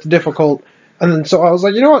because it's difficult. And then so I was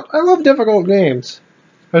like, you know what? I love difficult games.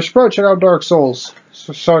 I should probably check out Dark Souls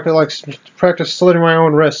so I could like practice slitting my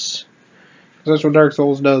own wrists. Because that's what Dark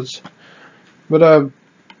Souls does. But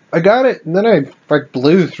I got it, and then I like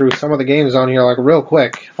blew through some of the games on here like real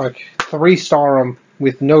quick. Like 3-star them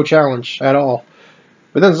with no challenge at all.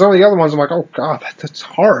 But then some of the other ones I'm like, oh god, that's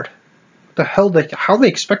hard. What the hell? How they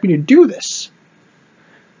expect me to do this?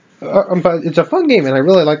 But it's a fun game, and I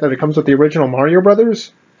really like that it comes with the original Mario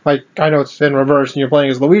Brothers. Like, I know it's in reverse and you're playing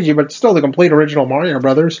as Luigi, but it's still the complete original Mario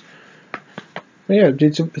Brothers. But yeah,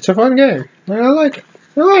 it's a fun game. I like it.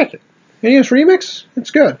 I like it. NES Remix,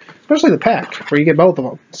 it's good. Especially the pack, where you get both of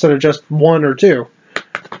them, instead of just one or two.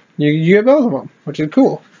 You get both of them, which is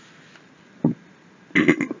cool.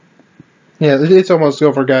 Yeah, it's almost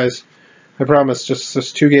over, guys. I promise,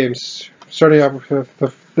 just 2 games. Starting off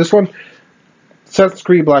with this one, Assassin's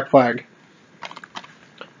Creed Black Flag.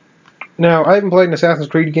 Now, I haven't played an Assassin's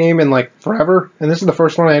Creed game in like forever, and this is the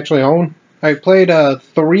first one I actually own. I played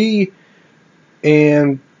 3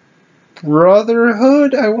 and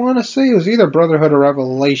Brotherhood, I want to say. It was either Brotherhood or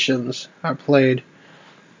Revelations I played.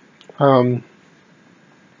 But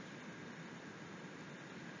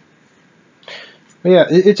yeah,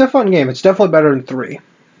 it's a fun game. It's definitely better than 3.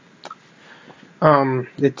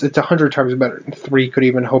 It's 100 times better than 3 could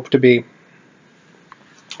even hope to be.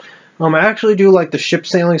 I actually do like the ship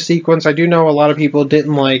sailing sequence. I do know a lot of people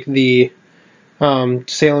didn't like the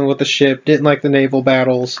sailing with the ship, didn't like the naval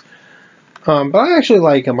battles. But I actually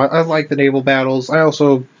like them. I like the naval battles. I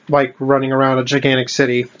also like running around a gigantic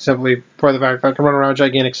city, simply for the fact that I can run around a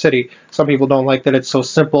gigantic city. Some people don't like that it's so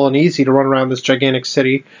simple and easy to run around this gigantic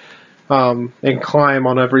city and climb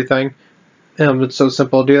on everything. It's so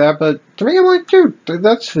simple to do that, but to me, I'm like, dude,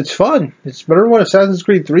 it's fun. It's better than what Assassin's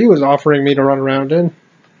Creed 3 was offering me to run around in.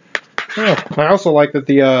 Yeah. I also like that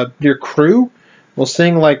your crew will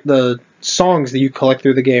sing like the songs that you collect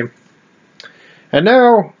through the game. And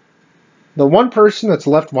now, the one person that's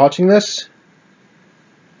left watching this,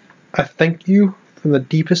 I thank you from the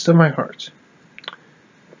deepest of my heart.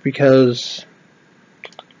 Because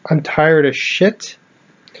I'm tired as shit.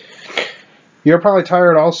 You're probably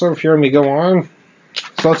tired also if you're hearing me go on.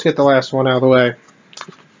 So let's get the last one out of the way.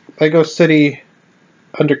 Lego City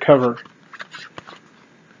Undercover.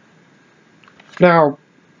 Now,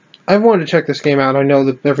 I've wanted to check this game out. I know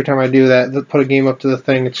that every time I do that, put a game up to the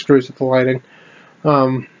thing, it screws with the lighting.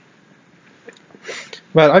 But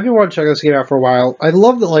I've been wanting to check this game out for a while. I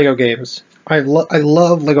love the Lego games. I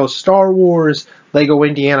love Lego Star Wars, Lego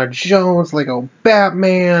Indiana Jones, Lego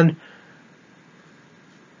Batman.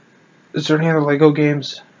 Is there any other Lego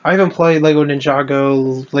games? I haven't played Lego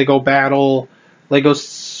Ninjago, Lego Battle, Lego,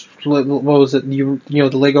 what was it? You know,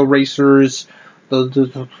 the Lego Racers,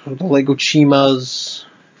 the Lego Chimas,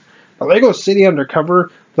 the Lego City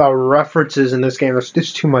Undercover. The references in this game, it's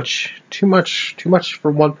too much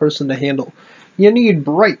for one person to handle. You need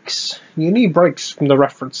breaks. You need breaks from the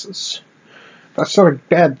references. That's not a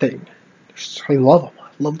bad thing. I love them. I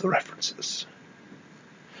love the references.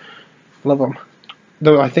 Love them.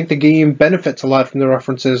 Though I think the game benefits a lot from the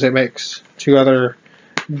references it makes to other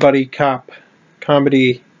buddy cop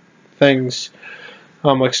comedy things,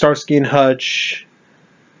 like Starsky and Hutch,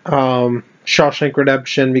 Shawshank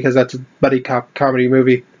Redemption, because that's a buddy cop comedy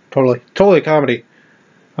movie. Totally a comedy.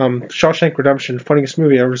 Shawshank Redemption, funniest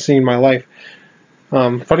movie I've ever seen in my life.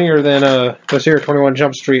 Funnier than this here 21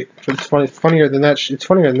 Jump Street. It's funnier than that. It's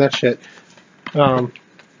funnier than that shit.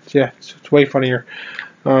 Yeah, it's way funnier.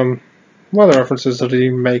 What other references did he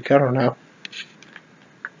make? I don't know.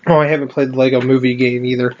 Oh, I haven't played the Lego Movie game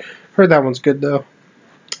either. Heard that one's good though.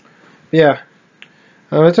 Yeah,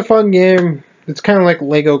 it's a fun game. It's kind of like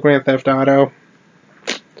Lego Grand Theft Auto.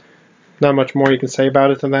 Not much more you can say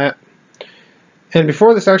about it than that. And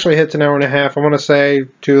before this actually hits an hour and a half, I want to say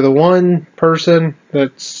to the one person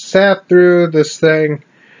that sat through this thing,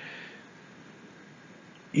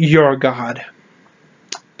 you're God.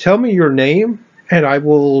 Tell me your name, and I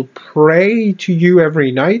will pray to you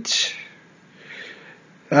every night.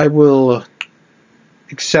 I will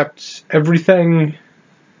accept everything.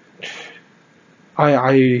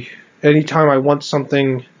 Anytime I want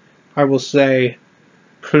something, I will say,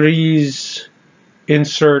 please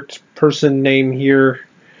insert person name here.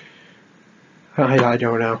 I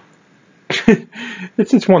don't know.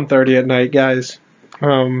 It's 1:30 at night, guys.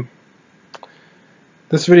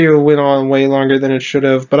 This video went on way longer than it should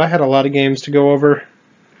have, but I had a lot of games to go over.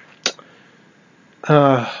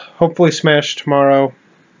 Hopefully Smash tomorrow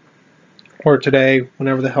or today,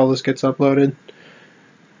 whenever the hell this gets uploaded.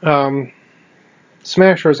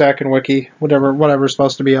 Smash or Zack and Wiki, whatever's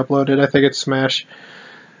supposed to be uploaded. I think it's Smash.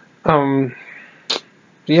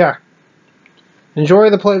 Yeah. Enjoy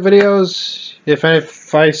the play videos. If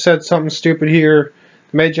I said something stupid here,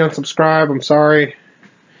 made you unsubscribe, I'm sorry.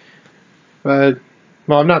 But,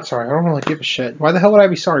 well, I'm not sorry. I don't really give a shit. Why the hell would I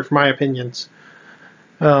be sorry for my opinions?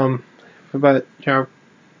 But, you know,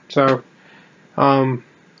 so,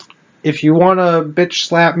 if you want to bitch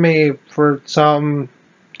slap me for some,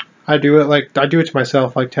 I do it to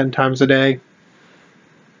myself like 10 times a day.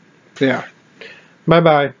 Yeah.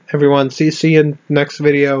 Bye-bye, everyone. See you in the next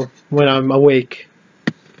video when I'm awake.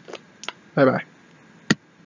 Bye-bye.